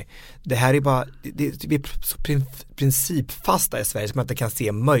för sig. Det här är bara vi är så principfasta i Sverige som man inte kan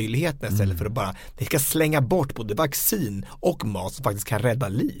se möjligheten istället för att bara det ska slänga bort både vaccin och mat som faktiskt kan rädda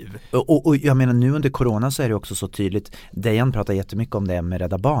liv. Och jag menar nu under corona så är det också så tydligt. Dejan pratar jättemycket om det med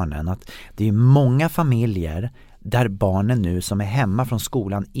Rädda Barnen, att det är många familjer där barnen nu som är hemma från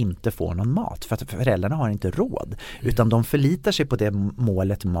skolan inte får någon mat för att föräldrarna har inte råd, utan de förlitar sig på det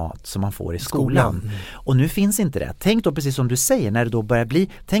målet mat som man får i skolan. Och nu finns inte det. Tänk då precis som du säger, när det då börjar bli,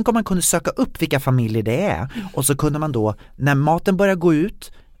 tänk om man kunde söka upp vilka familjer det är, och så kunde man då, när maten börjar gå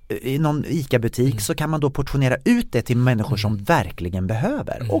ut i någon ICA-butik, så kan man då portionera ut det till människor som verkligen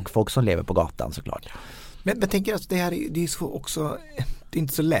behöver, och folk som lever på gatan såklart. Men tänker att det är så också, det är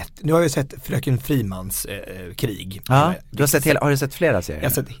inte så lätt. Nu har jag sett Fröken Frimans krig. Ja, har du sett flera serier? Jag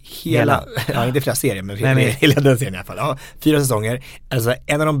har sett hela ja, inte flera serier, men hela den serien i alla fall. Ja, 4 säsonger. Alltså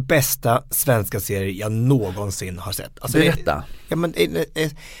en av de bästa svenska serier jag någonsin har sett. Alltså, berätta.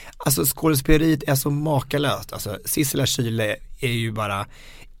 Alltså skådespeleriet är så makalöst. Alltså Sissela Kyle är ju bara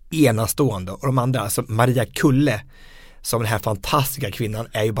enastående, och de andra, alltså Maria Kulle som den här fantastiska kvinnan,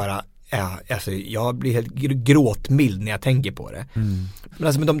 är ju bara alltså jag blir helt gråtmild när jag tänker på det. Men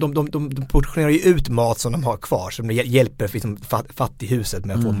alltså, de portionerar ju ut mat som de har kvar, som de hjälper liksom fattighuset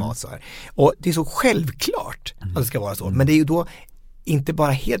med att få mat så här. Och det är så självklart att det ska vara så. Men det är ju då inte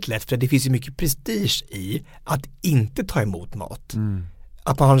bara helt lätt, för det finns ju mycket prestige i att inte ta emot mat.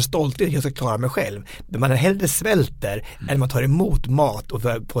 Att man har en stolthet, jag ska klara mig själv. Men man hellre svälter än man tar emot mat och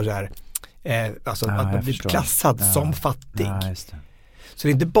på det här alltså att man blir klassad som fattig. Ja, just det. Så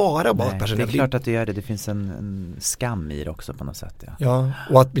det är inte bara matpersoner. Det är klart att det gör det. Det finns en skam i det också på något sätt. Ja,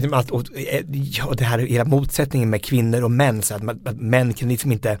 och det här hela motsättningen med kvinnor och män, så att män kan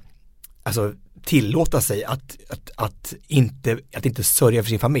liksom inte alltså tillåta sig att inte sörja för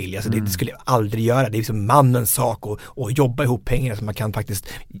sin familj. Alltså det skulle jag aldrig göra. Det är liksom mannens sak att jobba ihop pengar så man kan faktiskt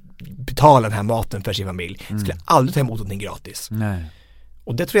betala den här maten för sin familj. Det skulle jag aldrig ta emot någonting gratis. Nej.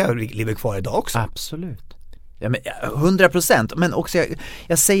 Och det tror jag lever kvar idag också. Absolut. Ja, men 100%, men också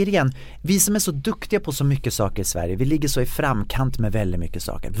jag säger igen, vi som är så duktiga på så mycket saker i Sverige, vi ligger så i framkant med väldigt mycket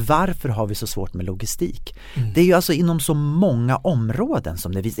saker. Varför har vi så svårt med logistik? Det är ju alltså inom så många områden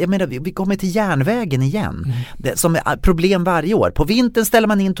som det visar. Jag menar, vi kommer till järnvägen igen, det, som är problem varje år. På vintern ställer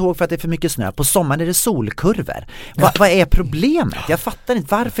man in tåg för att det är för mycket snö, på sommaren är det solkurvor. Vad är problemet? Jag fattar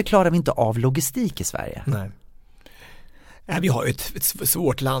inte, varför klarar vi inte av logistik i Sverige? Nej. Vi har ju ett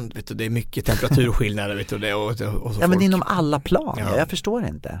svårt land, vet du, det är mycket temperaturskillnader, vet du, det och så ja, men inom alla plan, jag förstår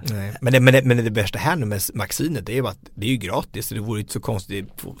inte. Nej. Men det bästa här nu med vaccinet, det är ju att det är ju gratis, så det vore inte så konstigt,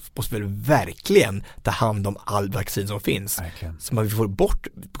 det måste väl verkligen ta hand om all vaccin som finns. Verkligen. Så man får bort,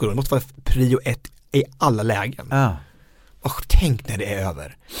 det måste vara prio 1 i alla lägen. Och tänk när det är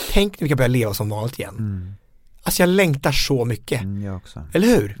över. Tänk när vi kan börja leva som vanligt igen. Alltså jag längtar så mycket. Jag också. Eller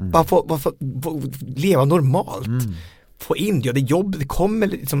hur? Bara få leva normalt. Få in det jobb, det kommer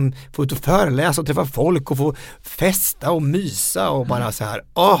liksom, få ut och föreläsa och träffa folk och få festa och mysa och bara så här.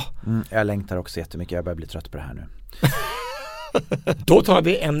 Jag längtar också jättemycket, jag börjar bli trött på det här nu. Då tar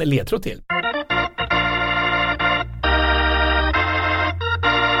vi en ledtråd till.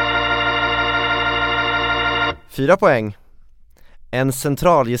 Fyra poäng. En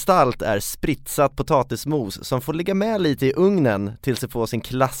centralgestalt är spritsat potatismos som får ligga med lite i ugnen tills det får sin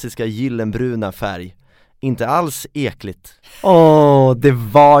klassiska gyllenbruna färg. Inte alls ekligt. Det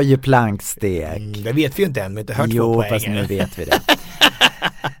var ju plankstek. Det vet vi ju inte än, men inte hört 2 poäng. Fast nu vet vi det.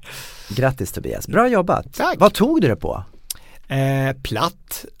 Grattis Tobias, bra jobbat. Tack. Vad tog du det på?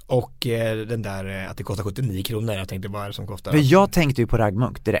 Platt och den där att det kostar 79 kronor. Jag tänkte bara som kostar. Men jag tänkte ju på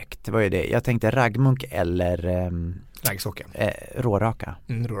raggmunk direkt. Det var ju det. Jag tänkte raggmunk eller raggsocka. Råraka.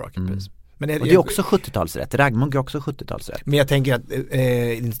 Råraka, precis. Men och det är också 70-talsrätt. Raggmunk är också 70-talsrätt. Men jag tänker att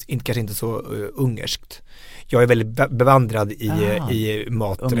kanske inte så ungerskt. Jag är väldigt bevandrad i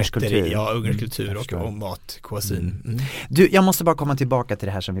maträtter, ungersk kultur och matkuasin. Du, jag måste bara komma tillbaka till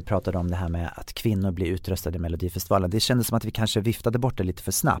det här som vi pratade om, det här med att kvinnor blir utröstade i Melodifestivalen. Det kändes som att vi kanske viftade bort det lite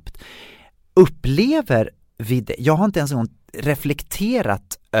för snabbt. Upplever vi det? Jag har inte ens en gång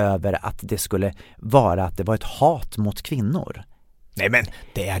reflekterat över att det skulle vara att det var ett hat mot kvinnor. Nej, men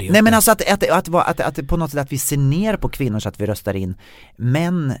det är ju Nej, men alltså att på något sätt att vi ser ner på kvinnor så att vi röstar in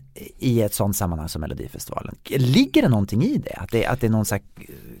män i ett sånt sammanhang som Melodifestivalen. Ligger det någonting i det? Att det är någon så här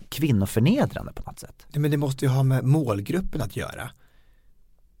kvinnoförnedrande på något sätt? Nej, men det måste ju ha med målgruppen att göra.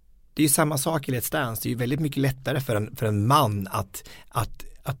 Det är ju samma sak i Let's Dance. Det är ju väldigt mycket lättare för en man att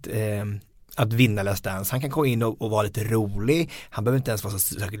vinna Let's Dance. Han kan gå in och vara lite rolig. Han behöver inte ens vara så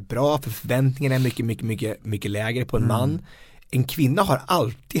särskilt bra, för förväntningarna är mycket lägre på en man. En kvinna har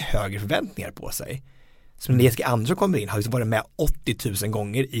alltid högre förväntningar på sig. Som när Jessica Andersson kommer in, har liksom varit med 80 000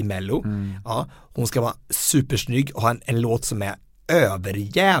 gånger i Mello. Ja, hon ska vara supersnygg och ha en låt som är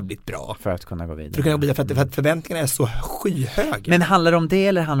överjävligt bra. För att kunna gå vidare. För att förväntningarna är så skyhöga. Men handlar det om det,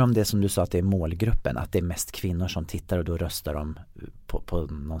 eller handlar det om det som du sa, att det är målgruppen? Att det är mest kvinnor som tittar och då röstar de på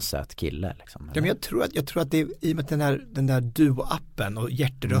någon söt kille liksom. Ja, men jag tror att det är i och med den där Duo-appen och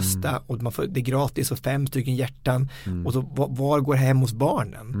hjärtrösta och det är gratis och 5 stycken hjärtan och så var går hem hos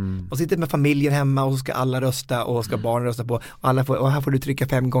barnen? Och sitter med familjen hemma och så ska alla rösta och ska barnen rösta på och här får du trycka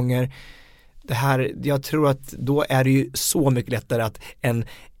 5 gånger. Det här, jag tror att då är det ju så mycket lättare att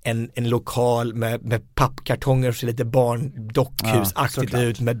en lokal med pappkartonger och så lite barndockhusaktigt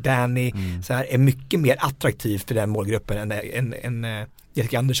ut med Danny så här är mycket mer attraktivt för den målgruppen än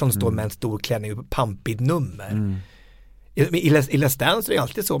Jessica Andersson står med en stor klänning och pampigt nummer. I Let's Dance är det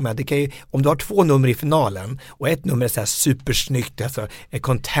alltid så med det kan ju, om du har 2 nummer i finalen och ett nummer är så här supersnyggt, alltså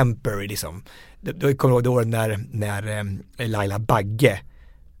contemporary liksom. Då kommer jag ihåg när Laila Bagge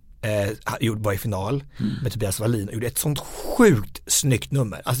var i final med Tobias Wallin och gjorde ett sånt sjukt snyggt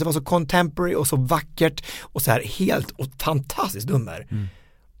nummer. Alltså det var så contemporary och så vackert och så här helt och fantastiskt nummer.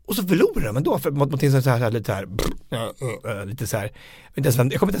 Och så förlorade de ändå för någonting som så här lite så här lite så här, jag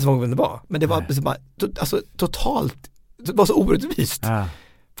kommer inte ens ihåg vem det var, men det var liksom bara, alltså totalt, det var så orättvist.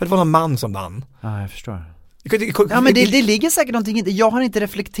 För det var någon man som vann. Ja, jag förstår. Ja, men det ligger säkert någonting i det. Jag har inte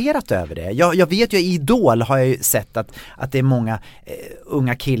reflekterat över det. Jag vet ju i Idol har jag ju sett att det är många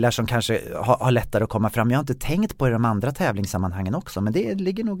unga killar som kanske har lättare att komma fram. Jag har inte tänkt på de andra tävlingssammanhangen också, men det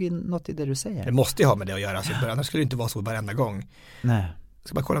ligger nog något i det du säger. Det måste ju ha med det att göra, så annars skulle det inte vara så varenda gång. Nej. Jag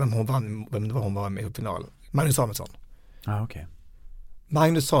ska bara kolla vem det var hon var med i final. Magnus Samuelsson. Ja, okej.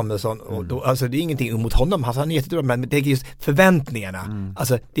 Magnus Samuelsson, och då, alltså det är ingenting emot honom, han är jättebra, men det är just förväntningarna.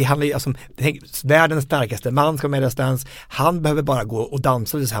 Alltså det handlar ju om världens starkaste man ska med Let's Dance, han behöver bara gå och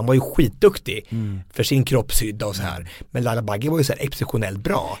dansa, så han var ju skitduktig för sin kroppshydda och så här. Men Laila Bagge var ju så här exceptionellt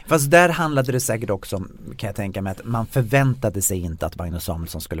bra. Fast där handlade det säkert också om, kan jag tänka mig, att man förväntade sig inte att Magnus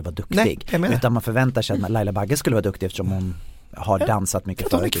Samuelsson skulle vara duktig. Nej, utan man förväntar sig att Laila Bagge skulle vara duktig eftersom hon har dansat mycket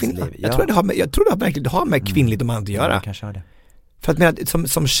förut i sitt liv. Jag tror det har med kvinnligt och manligt att göra. Kanske har det. För att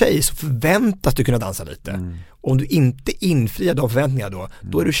som tjej så förväntas du kunna dansa lite. Och om du inte infriar de förväntningarna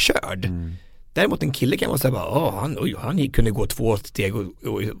då är du körd. Däremot en kille kan vara säga han kunde gå 2 steg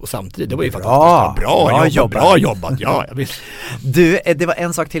och samtidigt. Det var ju fantastiskt bra jobbat. Ja, jag visst. Du, det var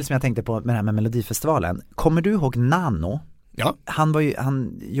en sak till som jag tänkte på med det här med Melodifestivalen. Kommer du ihåg Nano? Ja.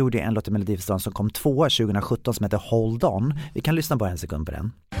 Han gjorde en låt i Melodifestivalen som kom 2 2017 som heter Hold On. Vi kan lyssna bara en sekund på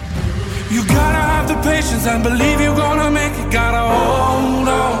den. You gotta have the patience and believe you're gonna make it. Gotta hold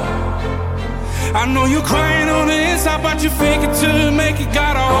on. I know you're crying on the inside, but you fake it till you make it.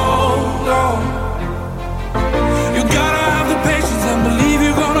 Gotta hold on. You gotta have the patience and believe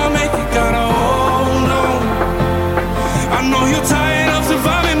you're gonna make it. Gotta hold on. I know you're tired of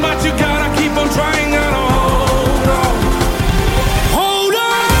surviving, but you gotta keep on trying. Gotta hold on. Hold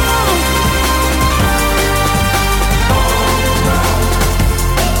on.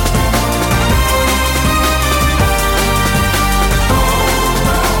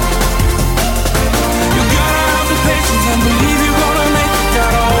 And believe you're gonna make it,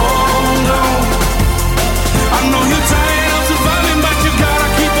 gotta hold on. I know you're tired of surviving, but you gotta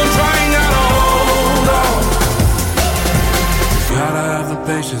keep on trying, gotta hold on. Gotta have the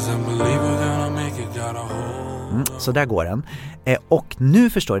patience and believe you're gonna make it, gotta hold on. Så där går den. Och nu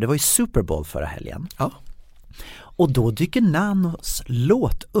förstår jag, det var ju Super Bowl förra helgen. Ja. Och då dyker Nanos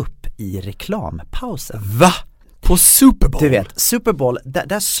låt upp i reklampausen. Va? På Super Bowl? Du vet, Super Bowl,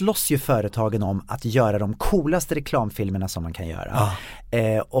 där slåss ju företagen om att göra de coolaste reklamfilmerna som man kan göra.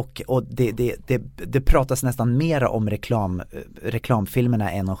 Och det pratas nästan mer om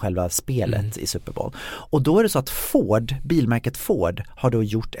reklamfilmerna än om själva spelet i Super Bowl. Och då är det så att bilmärket Ford har då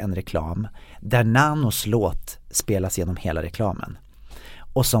gjort en reklam där Nanos låt spelas genom hela reklamen.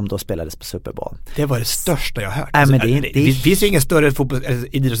 Och som då spelades på Super Bowl. Det var det största jag hört. Men det finns ju ingen större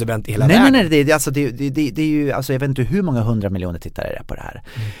idrottsevent i hela världen. Nej, det är ju, alltså jag vet inte hur många 100 miljoner tittare det är på det här.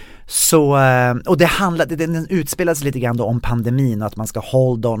 Så, och den utspelas lite grann då om pandemin och att man ska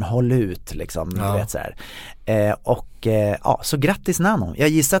håll ut liksom, du vet så här. Så grattis Nano. Jag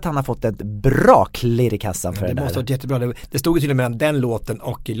gissar att han har fått ett bra klirr i kassan för det där. Det måste ha varit jättebra. Det stod ju till och med den låten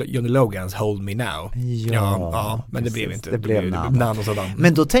och Johnny Logans Hold Me Now. Ja, men det blev inte. Det blev Nano sådan.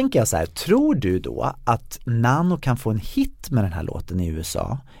 Men då tänker jag så här, tror du då att Nano kan få en hit med den här låten i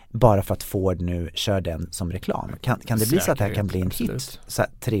USA bara för att Ford nu kör den som reklam? Kan det bli så att det här kan bli en hit så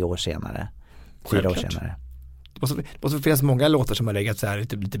här, 3 år senare? 4 år senare? Det måste finnas många låtar som har legat så här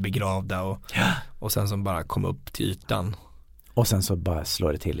lite begravda och sen som bara kom upp till ytan. Och sen så bara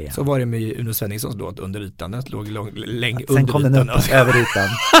slår det till igen. Så var det med Uno Svenningssons låt Under ytan. Den slog länge sen under kom ytan. Den upp över ytan.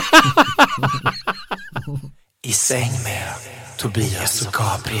 I säng med Tobias och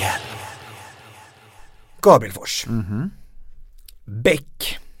Gabriel. Gabriel Fors.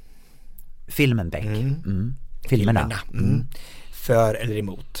 Beck. Filmen Beck. Filmerna. för eller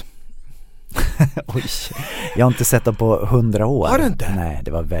emot? Oj, jag har inte sett dem på 100 år. Har du inte? Nej,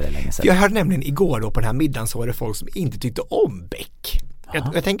 det var väldigt länge sedan. Jag hörde nämligen igår då på den här middagen så var det folk som inte tyckte om Beck.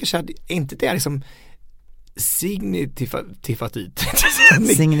 Jag tänker så här, inte det är liksom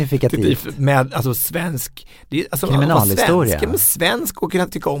signifikativt med alltså svensk, det är alltså kriminalhistoria. Men svensk och kunna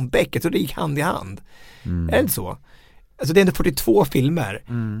tycka om Beck, jag tror det gick hand i hand. Är det inte så? Alltså det är ändå 42 filmer.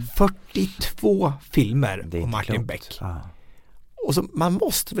 42 filmer om Martin Beck. Och så man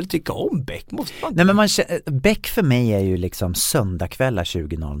måste väl tycka om Beck, måste man? Nej, men Beck för mig är ju liksom söndagkvällar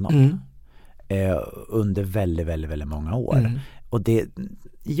 20:00. Under väldigt, väldigt, väldigt många år. Och det,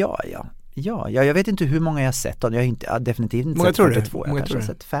 jag vet inte hur många jag har sett. Jag har inte, definitivt inte sett 42. Jag kanske har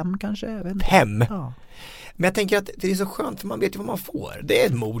sett 5 kanske. Jag vet inte. 5? Ja. Men jag tänker att det är så skönt för man vet ju vad man får. Det är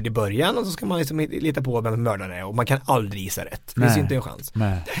ett mord i början och så ska man liksom leta på vem mördaren är och man kan aldrig gissa rätt. Det finns inte en chans.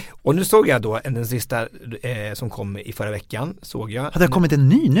 Nej. Och nu såg jag då den sista som kom i förra veckan såg jag. Har det kommit en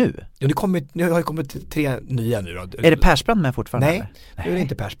ny nu? Ja, nu har det kommit 3 nya nu då. Är det Persbrandt med fortfarande? Nej, nu är det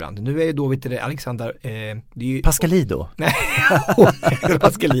inte Persbrandt. Nu är det då vet du, Alexander det är ju Pascalido. Nej.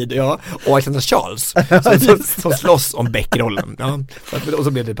 Pascalido, ja. Och Alexander Charles som slåss om Beck-rollen. Ja. Och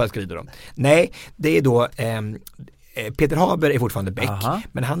så blev det Pascalido då. Nej, det är då Peter Haber är fortfarande Beck. Aha.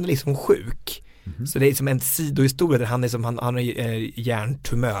 Men han är liksom sjuk. Så det är som en sidohistoria där han är som han har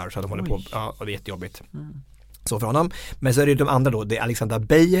hjärntumör så att de håller på, ja, och det är jättejobbigt. Så för honom. Men så är det de andra då, det är Alexander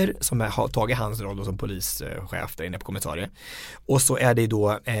Beijer som har tagit hans roll då som polischef där inne på kommissarie. Och så är det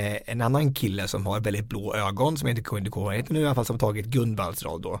då en annan kille som har väldigt blå ögon som jag inte kunde komma ihåg nu i alla fall, som har tagit Gunvalds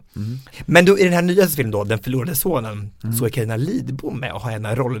roll då. Men då i den här nya filmen då, Den förlorade sonen, så är Carina Lidbom med och har en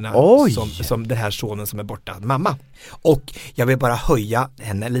av rollerna som den här sonen som är borta, mamma. Och jag vill bara höja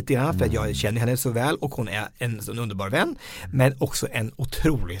henne lite grann för att jag känner henne så väl och hon är en sån underbar vän, men också en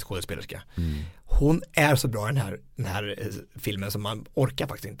otrolig skådespelerska. Hon är så bra i den här filmen som man orkar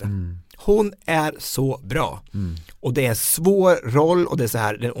faktiskt inte. Hon är så bra. Och det är en svår roll och det är så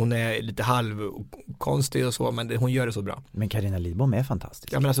här, hon är lite halvkonstig och så, men hon gör det så bra. Men Carina Lidbom är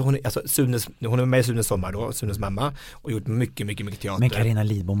fantastisk. Ja, men alltså hon är med i Sunes sommar då, Sunes mamma, och gjort mycket teater. Men Carina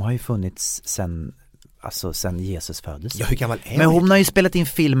Lidbom har ju funnits sen Jesus föddes. Ja, hur gammal är Men hon har ju spelat in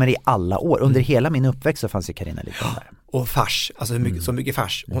filmer i alla år. Under hela min uppväxt så fanns ju Carina Lidbom där. Och fars, alltså så mycket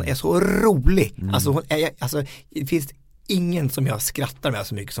fars. Hon är så rolig. Alltså det finns ingen som jag skrattar med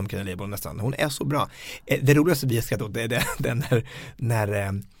så mycket som Carina Lidbom nästan. Hon är så bra. Det roligaste vi skrattar åt det är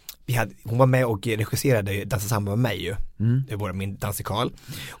när hon var med och regisserade Dansa samba med mig ju. Det var min dansikal.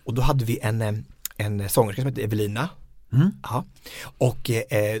 Och då hade vi en sångerska som heter Evelina. Ja.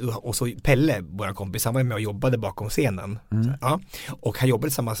 Och så Pelle, vår kompis, han var med och jobbade bakom scenen. Ja. Och han jobbade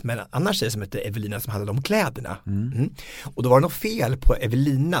tillsammans med en annan tjej som hette Evelina som handlade om kläderna. Och då var det något fel på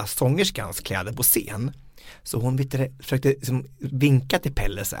Evelina, sångerskans kläder på scen. Så hon försökte liksom vinka till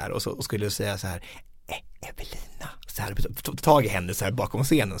Pelle så här och skulle säga så här: Evelina, så här, tag i henne så här bakom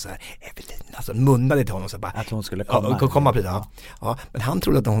scenen så här, Evelina, så munnade till honom så här, bara, att hon skulle komma. Ja, men han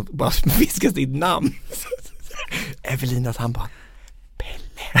trodde att hon bara viskade sitt namn. Evelina, han bara Pelle.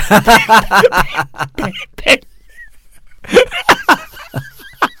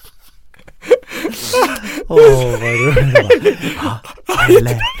 Vad roligt.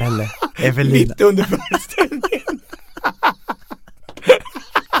 Pelle. Evelina. Mitt under föreställningen.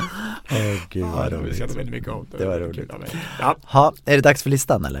 Gud, vad roligt. Det var roligt. Ja, är det dags för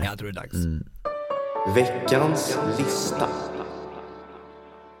listan eller? Jag tror det är dags. Veckans lista.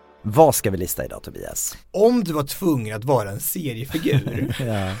 Vad ska vi lista idag, Tobias? Om du var tvungen att vara en seriefigur,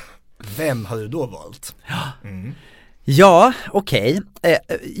 vem hade du då valt? Ja, okej.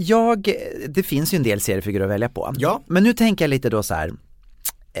 Det finns ju en del seriefigurer att välja på. Ja. Men nu tänker jag lite då så här.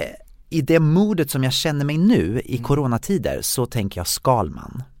 I det modet som jag känner mig nu i coronatider så tänker jag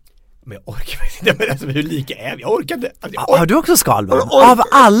Skalman. Men jag orkar inte, men alltså, hur lika är vi? Jag orkar inte. Har du också Skalman? Av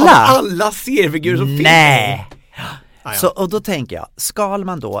alla? Av alla seriefigurer som finns. Nej. Så, och då tänker jag,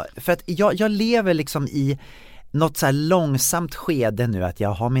 Skalman då, för att jag lever liksom i något så här långsamt skede nu att jag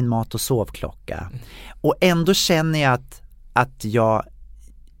har min mat- och sovklocka och ändå känner jag att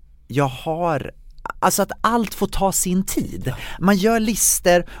jag har, alltså att allt får ta sin tid. Man gör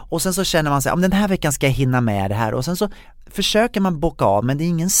lister och sen så känner man sig, om den här veckan ska jag hinna med det här, och sen så försöker man bocka av, men det är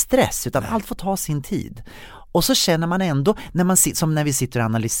ingen stress utan allt får ta sin tid. Och så känner man ändå, som när vi sitter och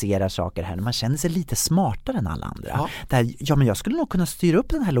analyserar saker här, när man känner sig lite smartare än alla andra. Men jag skulle nog kunna styra upp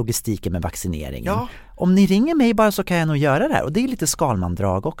den här logistiken med vaccineringen. Ja. Om ni ringer mig bara så kan jag nog göra det här. Och det är lite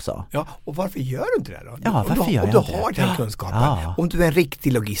Skalman-drag också. Ja, och varför gör du inte det då? Ja, varför gör jag inte det? Om du har den kunskapen, om du är en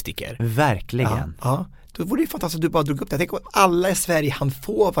riktig logistiker. Verkligen. Ja. Då vore det fantastiskt att du bara drog upp det. Jag tänker att alla i Sverige hann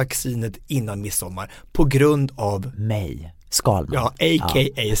få vaccinet innan midsommar på grund av mig. Skalman. Ja,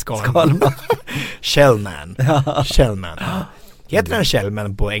 a.k.a. Skalman. Shellman. Shellman. Heter han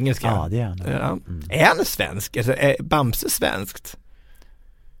Shellman på engelska? Ja, det är han. Ja. Är han svensk? Alltså, är Bamse svenskt?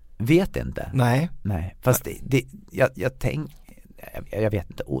 Vet inte. Nej. Fast jag vet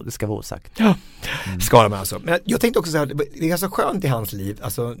inte, det ska vara osagt. Ja. Skalman alltså. Men jag tänkte också så här, det är ganska skönt i hans liv.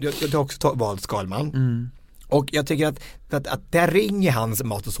 Alltså, jag har också valt Skalman. Och jag tycker att där ringer hans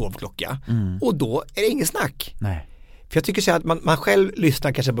mat- och sovklocka. Och då är det ingen snack. Nej. För jag tycker så att man själv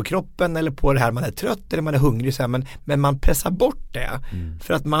lyssnar kanske på kroppen eller på det här, man är trött eller man är hungrig så här, men man pressar bort det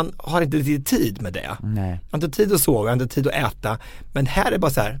för att man har inte riktigt tid med det. Nej. Man har inte tid att sova, man har inte tid att äta, men här är det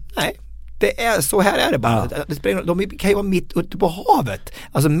bara så här, nej, det är så här är det bara. De kan ju vara mitt ute på havet,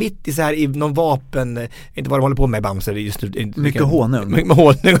 alltså mitt i så här i någon vapen, inte vad de håller på med Bamse just nu. Mycket honung. Med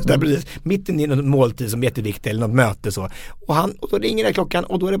honung och där, precis. Mitt i någon måltid som är jätteviktig eller något möte så. Och då ringer den klockan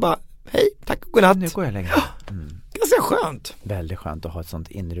och då är det bara, hej, tack och godnatt. Nu går jag längre. Ganska skönt. Väldigt skönt att ha ett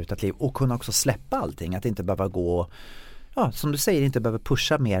sånt inrutat liv och kunna också släppa allting, att inte behöva gå, som du säger, inte behöva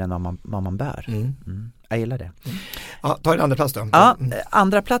pusha mer än vad man bär. Jag gillar det. Ja, ta en andra plats då. Ja,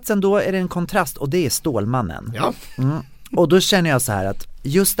 andra platsen då är det en kontrast och det är Stålmannen. Ja. Och då känner jag så här att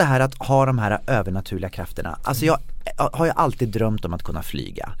just det här att ha de här övernaturliga krafterna, alltså jag har ju alltid drömt om att kunna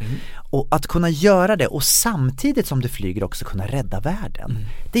flyga. Och att kunna göra det och samtidigt som du flyger också kunna rädda världen.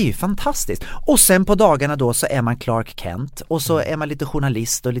 Det är ju fantastiskt. Och sen på dagarna då så är man Clark Kent och så är man lite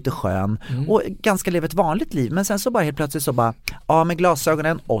journalist och lite skön och ganska lever ett vanligt liv, men sen så bara helt plötsligt så bara med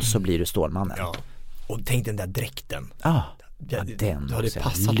glasögonen och så blir du Stålmannen. Ja. Och tänk den där dräkten. Den har det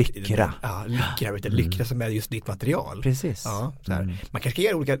passat. Lyckra. Lyckra som är just ditt material. Precis. Ja, så här. Man kanske ska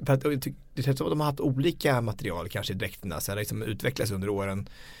göra olika, för att det känns som att de har haft olika material kanske i dräkterna, så här, liksom utvecklas under åren.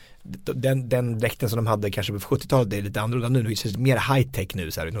 Den dräkten som de hade kanske på 70-talet, det är lite annorlunda nu. Det känns mer high-tech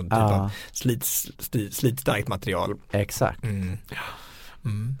nu, så här, någon typ av slitstarkt material. Exakt.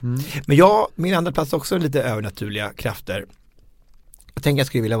 Men min andra plats också lite övernaturliga krafter. Jag tänker att jag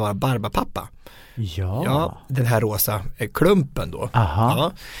skulle vilja vara Barbapapa. Ja, den här rosa klumpen då.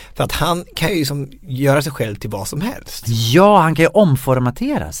 Ja, för att han kan ju liksom göra sig själv till vad som helst. Ja, han kan ju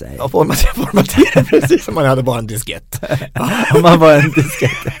omformatera sig. Ja, formatera precis som man hade bara en diskett. Om man var en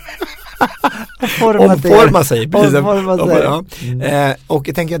diskett. Omforma sig. Och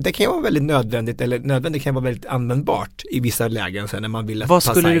jag tänker att det kan ju vara väldigt nödvändigt kan vara väldigt användbart i vissa lägen sen när man vill. Vad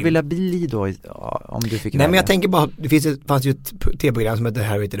skulle du vilja bli då om du fick? Nej, men jag tänker bara, fanns ju ett tv-program som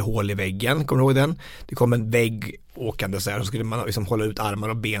heter Hål i väggen, kommer du ihåg den? Det kom en vägg åkande så här, och så skulle man liksom hålla ut armar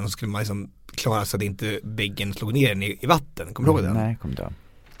och ben, så skulle man liksom klara så att inte väggen slog ner den i vatten, kommer du ihåg den? Nej, kommer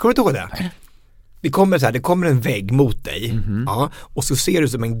du inte ihåg det? Det kommer en vägg mot dig, och så ser du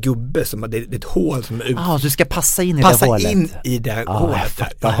som en gubbe som det är ett hål som är ut. Du ska passa in i det hålet. In i det hålet.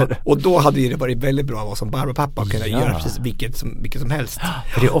 Och då hade det varit väldigt bra att vara som Barbapapa och kunna göra precis vilket som helst.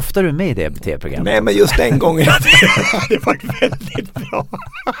 För det är ofta du är med i det tv-programmet. Nej, men just den gången det var väldigt bra.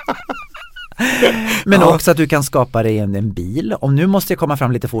 Men också att du kan skapa dig en bil. Om nu måste jag komma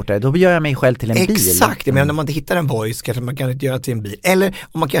fram lite fortare, då gör jag mig själv till en bil. Exakt, men när man inte hittar en voice kanske man kan inte göra till en bil. Eller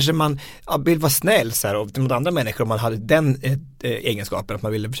om man vill vara snäll så här, och mot andra människor, om man hade den egenskapen att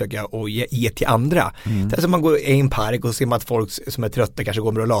man ville försöka och ge till andra. Det är som man går i en park och ser man att folk som är trötta kanske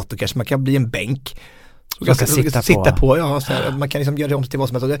går med rollator, kanske man kan bli en bänk. Man ska sitta på. Så här, man kan liksom göra det om till vad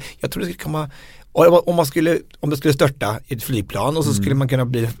som helst. Jag tror det skulle komma, om det skulle störta i ett flygplan och så skulle man kunna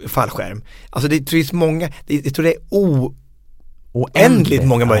bli fallskärm. Alltså det finns många, jag tror det är oändligt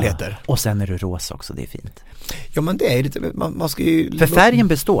många möjligheter. Och sen är du rosa också, det är fint. Ja, men det är lite, man ska ju... För färgen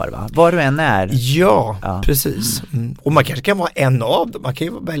består, va? Var du än är. Ja. Precis. Och man kanske kan vara en av dem. Man kan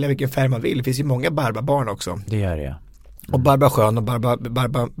ju välja vilken färg man vill. Det finns ju många Barba-barn också. Det gör det. Och Barba Skön och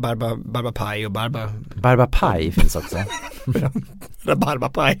Barba Paj och Barba... Barba Paj finns också.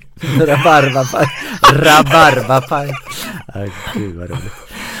 Rabarbapaj. Rabarbapaj. Gud vad roligt.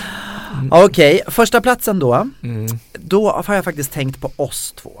 Okej, första platsen då. Då har jag faktiskt tänkt på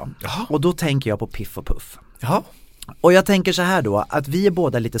oss två. Jaha. Och då tänker jag på Piff och Puff. Jaha. Och jag tänker så här då, att vi är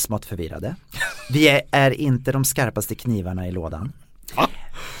båda lite smått förvirrade. Vi är inte de skarpaste knivarna i lådan. Ja.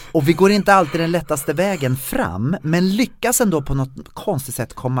 Och vi går inte alltid den lättaste vägen fram, men lyckas ändå på något konstigt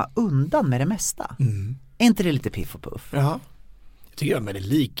sätt komma undan med det mesta. Är inte det lite Piff och Puff? Ja. Jag tycker jag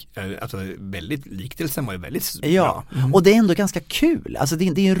är väldigt liknelsen var ju väldigt bra. Ja, och det är ändå ganska kul. Alltså det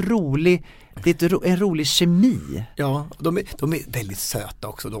är en rolig kemi. Ja, de är väldigt söta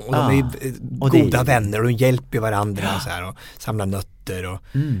också. De är goda vänner och de hjälper varandra och så här, och samlar nötter Mutter och,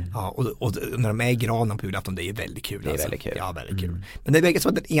 och när de är i granen på julafton, det är väldigt kul. Det är väldigt kul. Ja, väldigt kul. Men det verkar som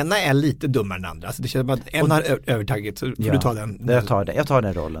att den ena är lite dummare än den andra. Alltså det känns som att en har övertaget, så får du ta den. Jag tar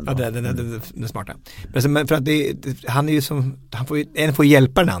den rollen då. Ja, den smarta. Men för att han är ju som, en får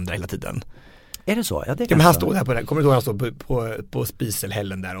hjälpa den andra hela tiden. Är det så? Ja, det men han står där på det. Kommer du ihåg han står på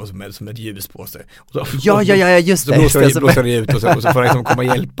spiselhällen där och som ett ljus på sig. Och så, ja, just det. Så blåser det ut och så får han liksom komma och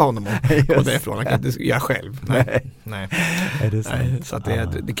hjälpa honom och därifrån. Han kan inte göra själv. Nej. Är det så? Nej, så att det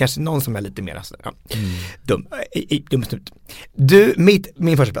är kanske någon som är lite mer alltså, dum snut. Du,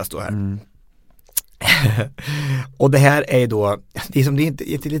 min första plats då här. Och det här är då, det är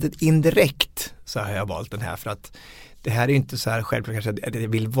inte lite indirekt så har jag valt den här, för att det här är ju inte så här självklart kanske att det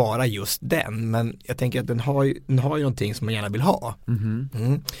vill vara just den, men jag tänker att den har ju någonting som man gärna vill ha.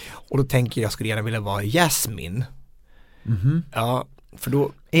 Och då tänker jag skulle gärna vilja vara Jasmine. Ja, för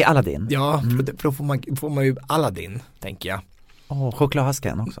då är Aladdin. Ja, för då får man ju Aladdin, tänker jag.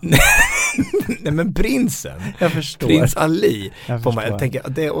 Chokladhasken också. Nej, men prinsen. Jag förstår. Prins Ali. Jag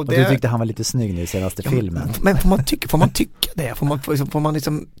tänker, och du tyckte han var lite snygg nu i senaste filmen. Men får man tycka det? Får man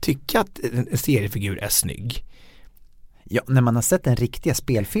liksom tycka att en seriefigur är snygg? Ja, när man har sett den riktiga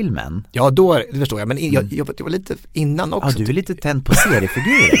spelfilmen. Ja, då det förstår jag. Men jag var lite innan också. Ja, du är lite tänd på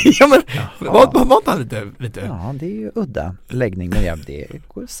seriefigurer. Ja, men var han lite? Ja, det är ju udda läggning. Men det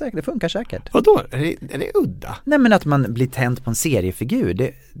går säkert, det funkar säkert. Vadå? Är det udda? Nej, men att man blir tänd på en seriefigur,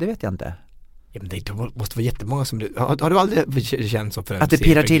 det vet jag inte. Ja, men det måste vara jättemånga som har du aldrig känt så för en att det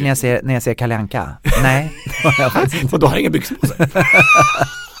pirrar till när jag ser Kalle Anka? Nej. Och då har jag inga byxor på sig.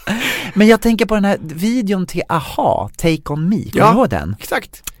 Men jag tänker på den här videon till Aha, Take On Me, kommer du ihåg den?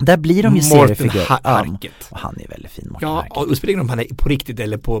 Exakt. Där blir de ju seriefigurer. Och han är väldigt fin, Morten Harket. Ja, och spelar ingen om han är på riktigt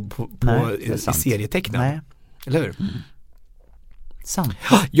eller på i serietecknad. Nej. Eller hur? Sant.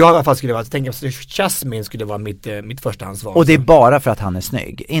 Jag i alla fall skulle tänka att Jasmine skulle vara mitt förstahandsval. Och det är bara för att han är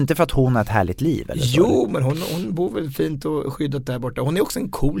snygg, inte för att hon har ett härligt liv eller så. Jo, men hon bor väl fint och skyddat där borta. Hon är också en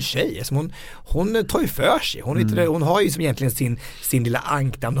cool tjej. Hon tar ju för sig. Hon har ju som egentligen sin lilla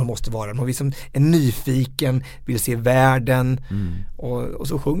ankdam hon måste vara. Hon är en nyfiken, vill se världen och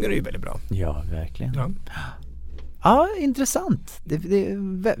så sjunger det ju väldigt bra. Ja, verkligen. Ja, intressant.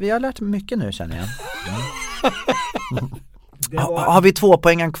 Vi har lärt mycket nu, känner jag. Har vi 2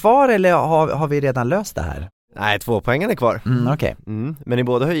 poängen kvar eller har vi redan löst det här? Nej, 2 poängen är kvar. Okej. Men ni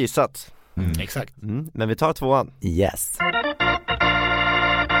båda har gissat. Exakt. Men vi tar 2:an. Yes.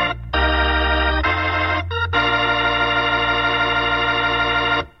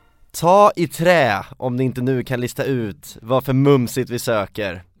 Ta i trä om ni inte nu kan lista ut vad för mumsigt vi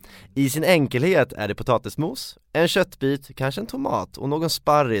söker. I sin enkelhet är det potatismos, en köttbit, kanske en tomat och någon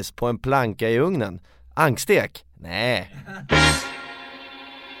sparris på en planka i ugnen. Ankstek? Nej.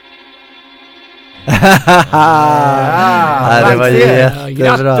 Det var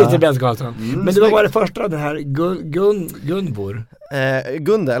jättebra. Grattis till Benz Karlsson. Men det var det första, det här Gunbor.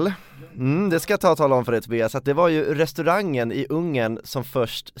 Gundel. Det ska jag tala om för dig, Tobias, att det var ju restaurangen i Ungern som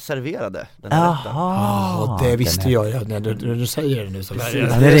först serverade den här rätten. Det visste jag när du säger det nu så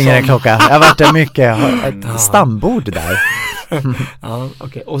där. Det ringer en klocka. Jag har varit där mycket. Ett stambord där. Ja,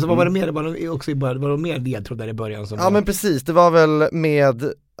 okej. Och så vad var det mer? Var det mer ledtråd där i början? Ja, men precis. Det var väl med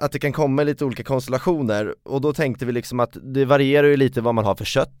att det kan komma lite olika konstellationer. Och då tänkte vi liksom att det varierar ju lite vad man har för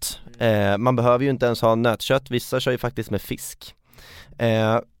kött. Man behöver ju inte ens ha nötkött. Vissa kör ju faktiskt med fisk.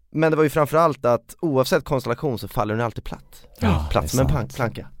 Men det var ju framförallt att oavsett konstellation så faller den alltid platt. Plats med en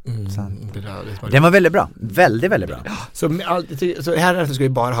planka. Den var väldigt bra. Väldigt, väldigt bra. Så här ska vi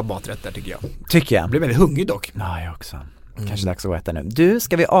bara ha maträtter, tycker jag. Tycker jag. Jag blir väldigt hungrig dock. Ja, jag också. Kanske dags att äta nu. Du,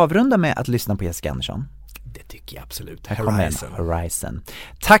 ska vi avrunda med att lyssna på Jessica Andersson? Det tycker jag absolut. Horizon.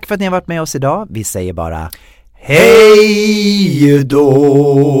 Tack för att ni har varit med oss idag. Vi säger bara hej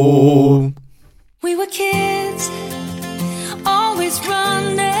då! We were kids, always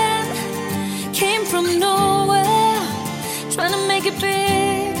running, came from nowhere, trying to make it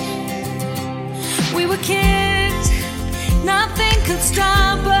big. We were kids, nothing could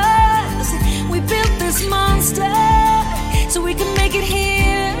stop us. We built this monster so we could make it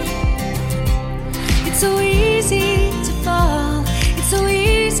here. It's so easy to fall, it's so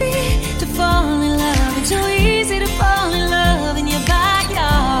easy to fall in love, it's so easy to fall in love in your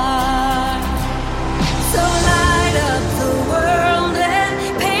backyard. So light up the world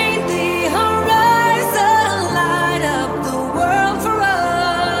and paint the horizon, light up the world for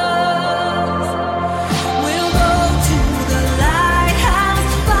us. We'll go to the lighthouse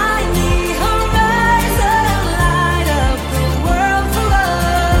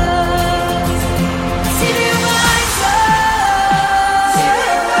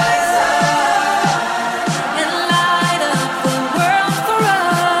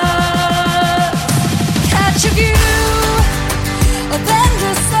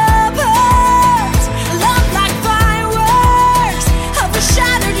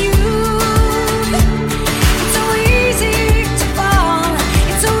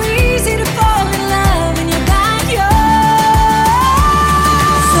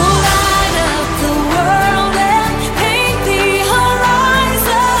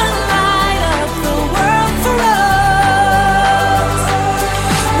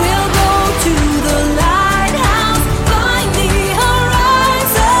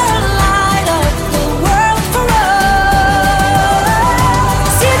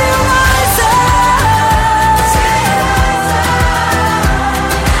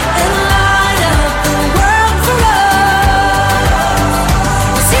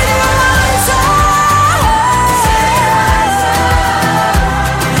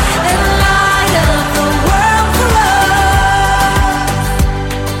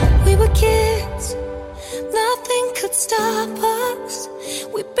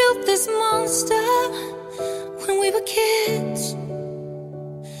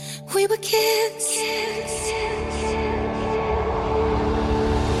were kids.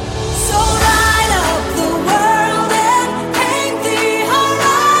 So light up the world and paint the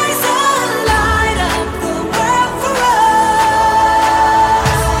horizon. Light up the world for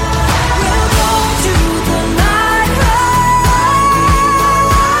us. We'll go to the lighthouse.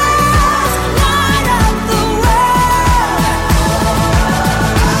 Light up the world.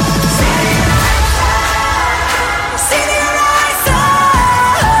 See the horizon. See the horizon.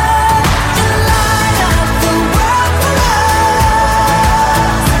 And light up the world for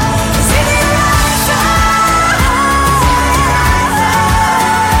us. See the horizon.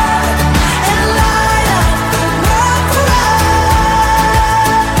 And light up the world for us.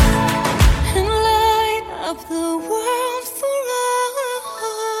 And light up the world for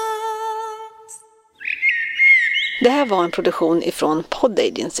us. Det här var en produktion ifrån Pod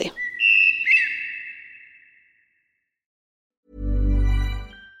Agency.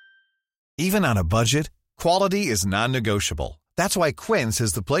 Even on a budget, quality is non-negotiable. That's why Quince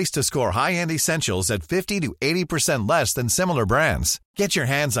is the place to score high-end essentials at 50 to 80% less than similar brands. Get your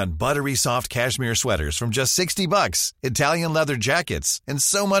hands on buttery soft cashmere sweaters from just $60, Italian leather jackets, and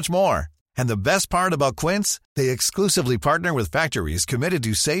so much more. And the best part about Quince, they exclusively partner with factories committed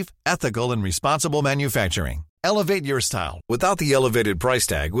to safe, ethical, and responsible manufacturing. Elevate your style without the elevated price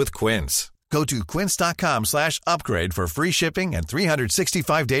tag with Quince. Go to quince.com/upgrade for free shipping and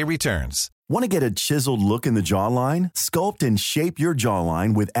 365-day returns. Want to get a chiseled look in the jawline? Sculpt and shape your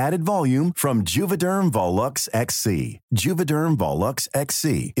jawline with added volume from Juvederm Volux XC. Juvederm Volux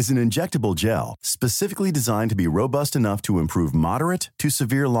XC is an injectable gel specifically designed to be robust enough to improve moderate to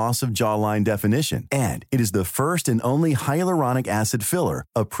severe loss of jawline definition. And it is the first and only hyaluronic acid filler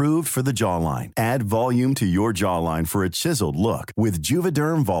approved for the jawline. Add volume to your jawline for a chiseled look with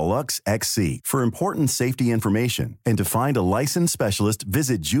Juvederm Volux XC. For important safety information and to find a licensed specialist,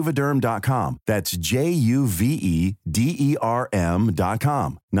 visit juvederm.com. That's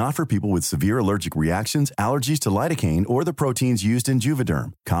JUVEDERM.com. Not for people with severe allergic reactions, allergies to lidocaine, or the proteins used in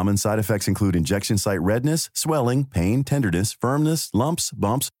Juvederm. Common side effects include injection site redness, swelling, pain, tenderness, firmness, lumps,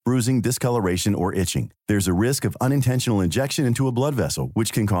 bumps, bruising, discoloration, or itching. There's a risk of unintentional injection into a blood vessel,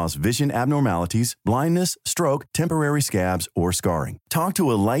 which can cause vision abnormalities, blindness, stroke, temporary scabs, or scarring. Talk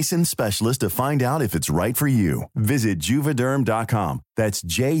to a licensed specialist to find out if it's right for you. Visit Juvederm.com. That's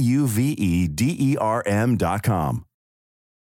JUVEDERM.com.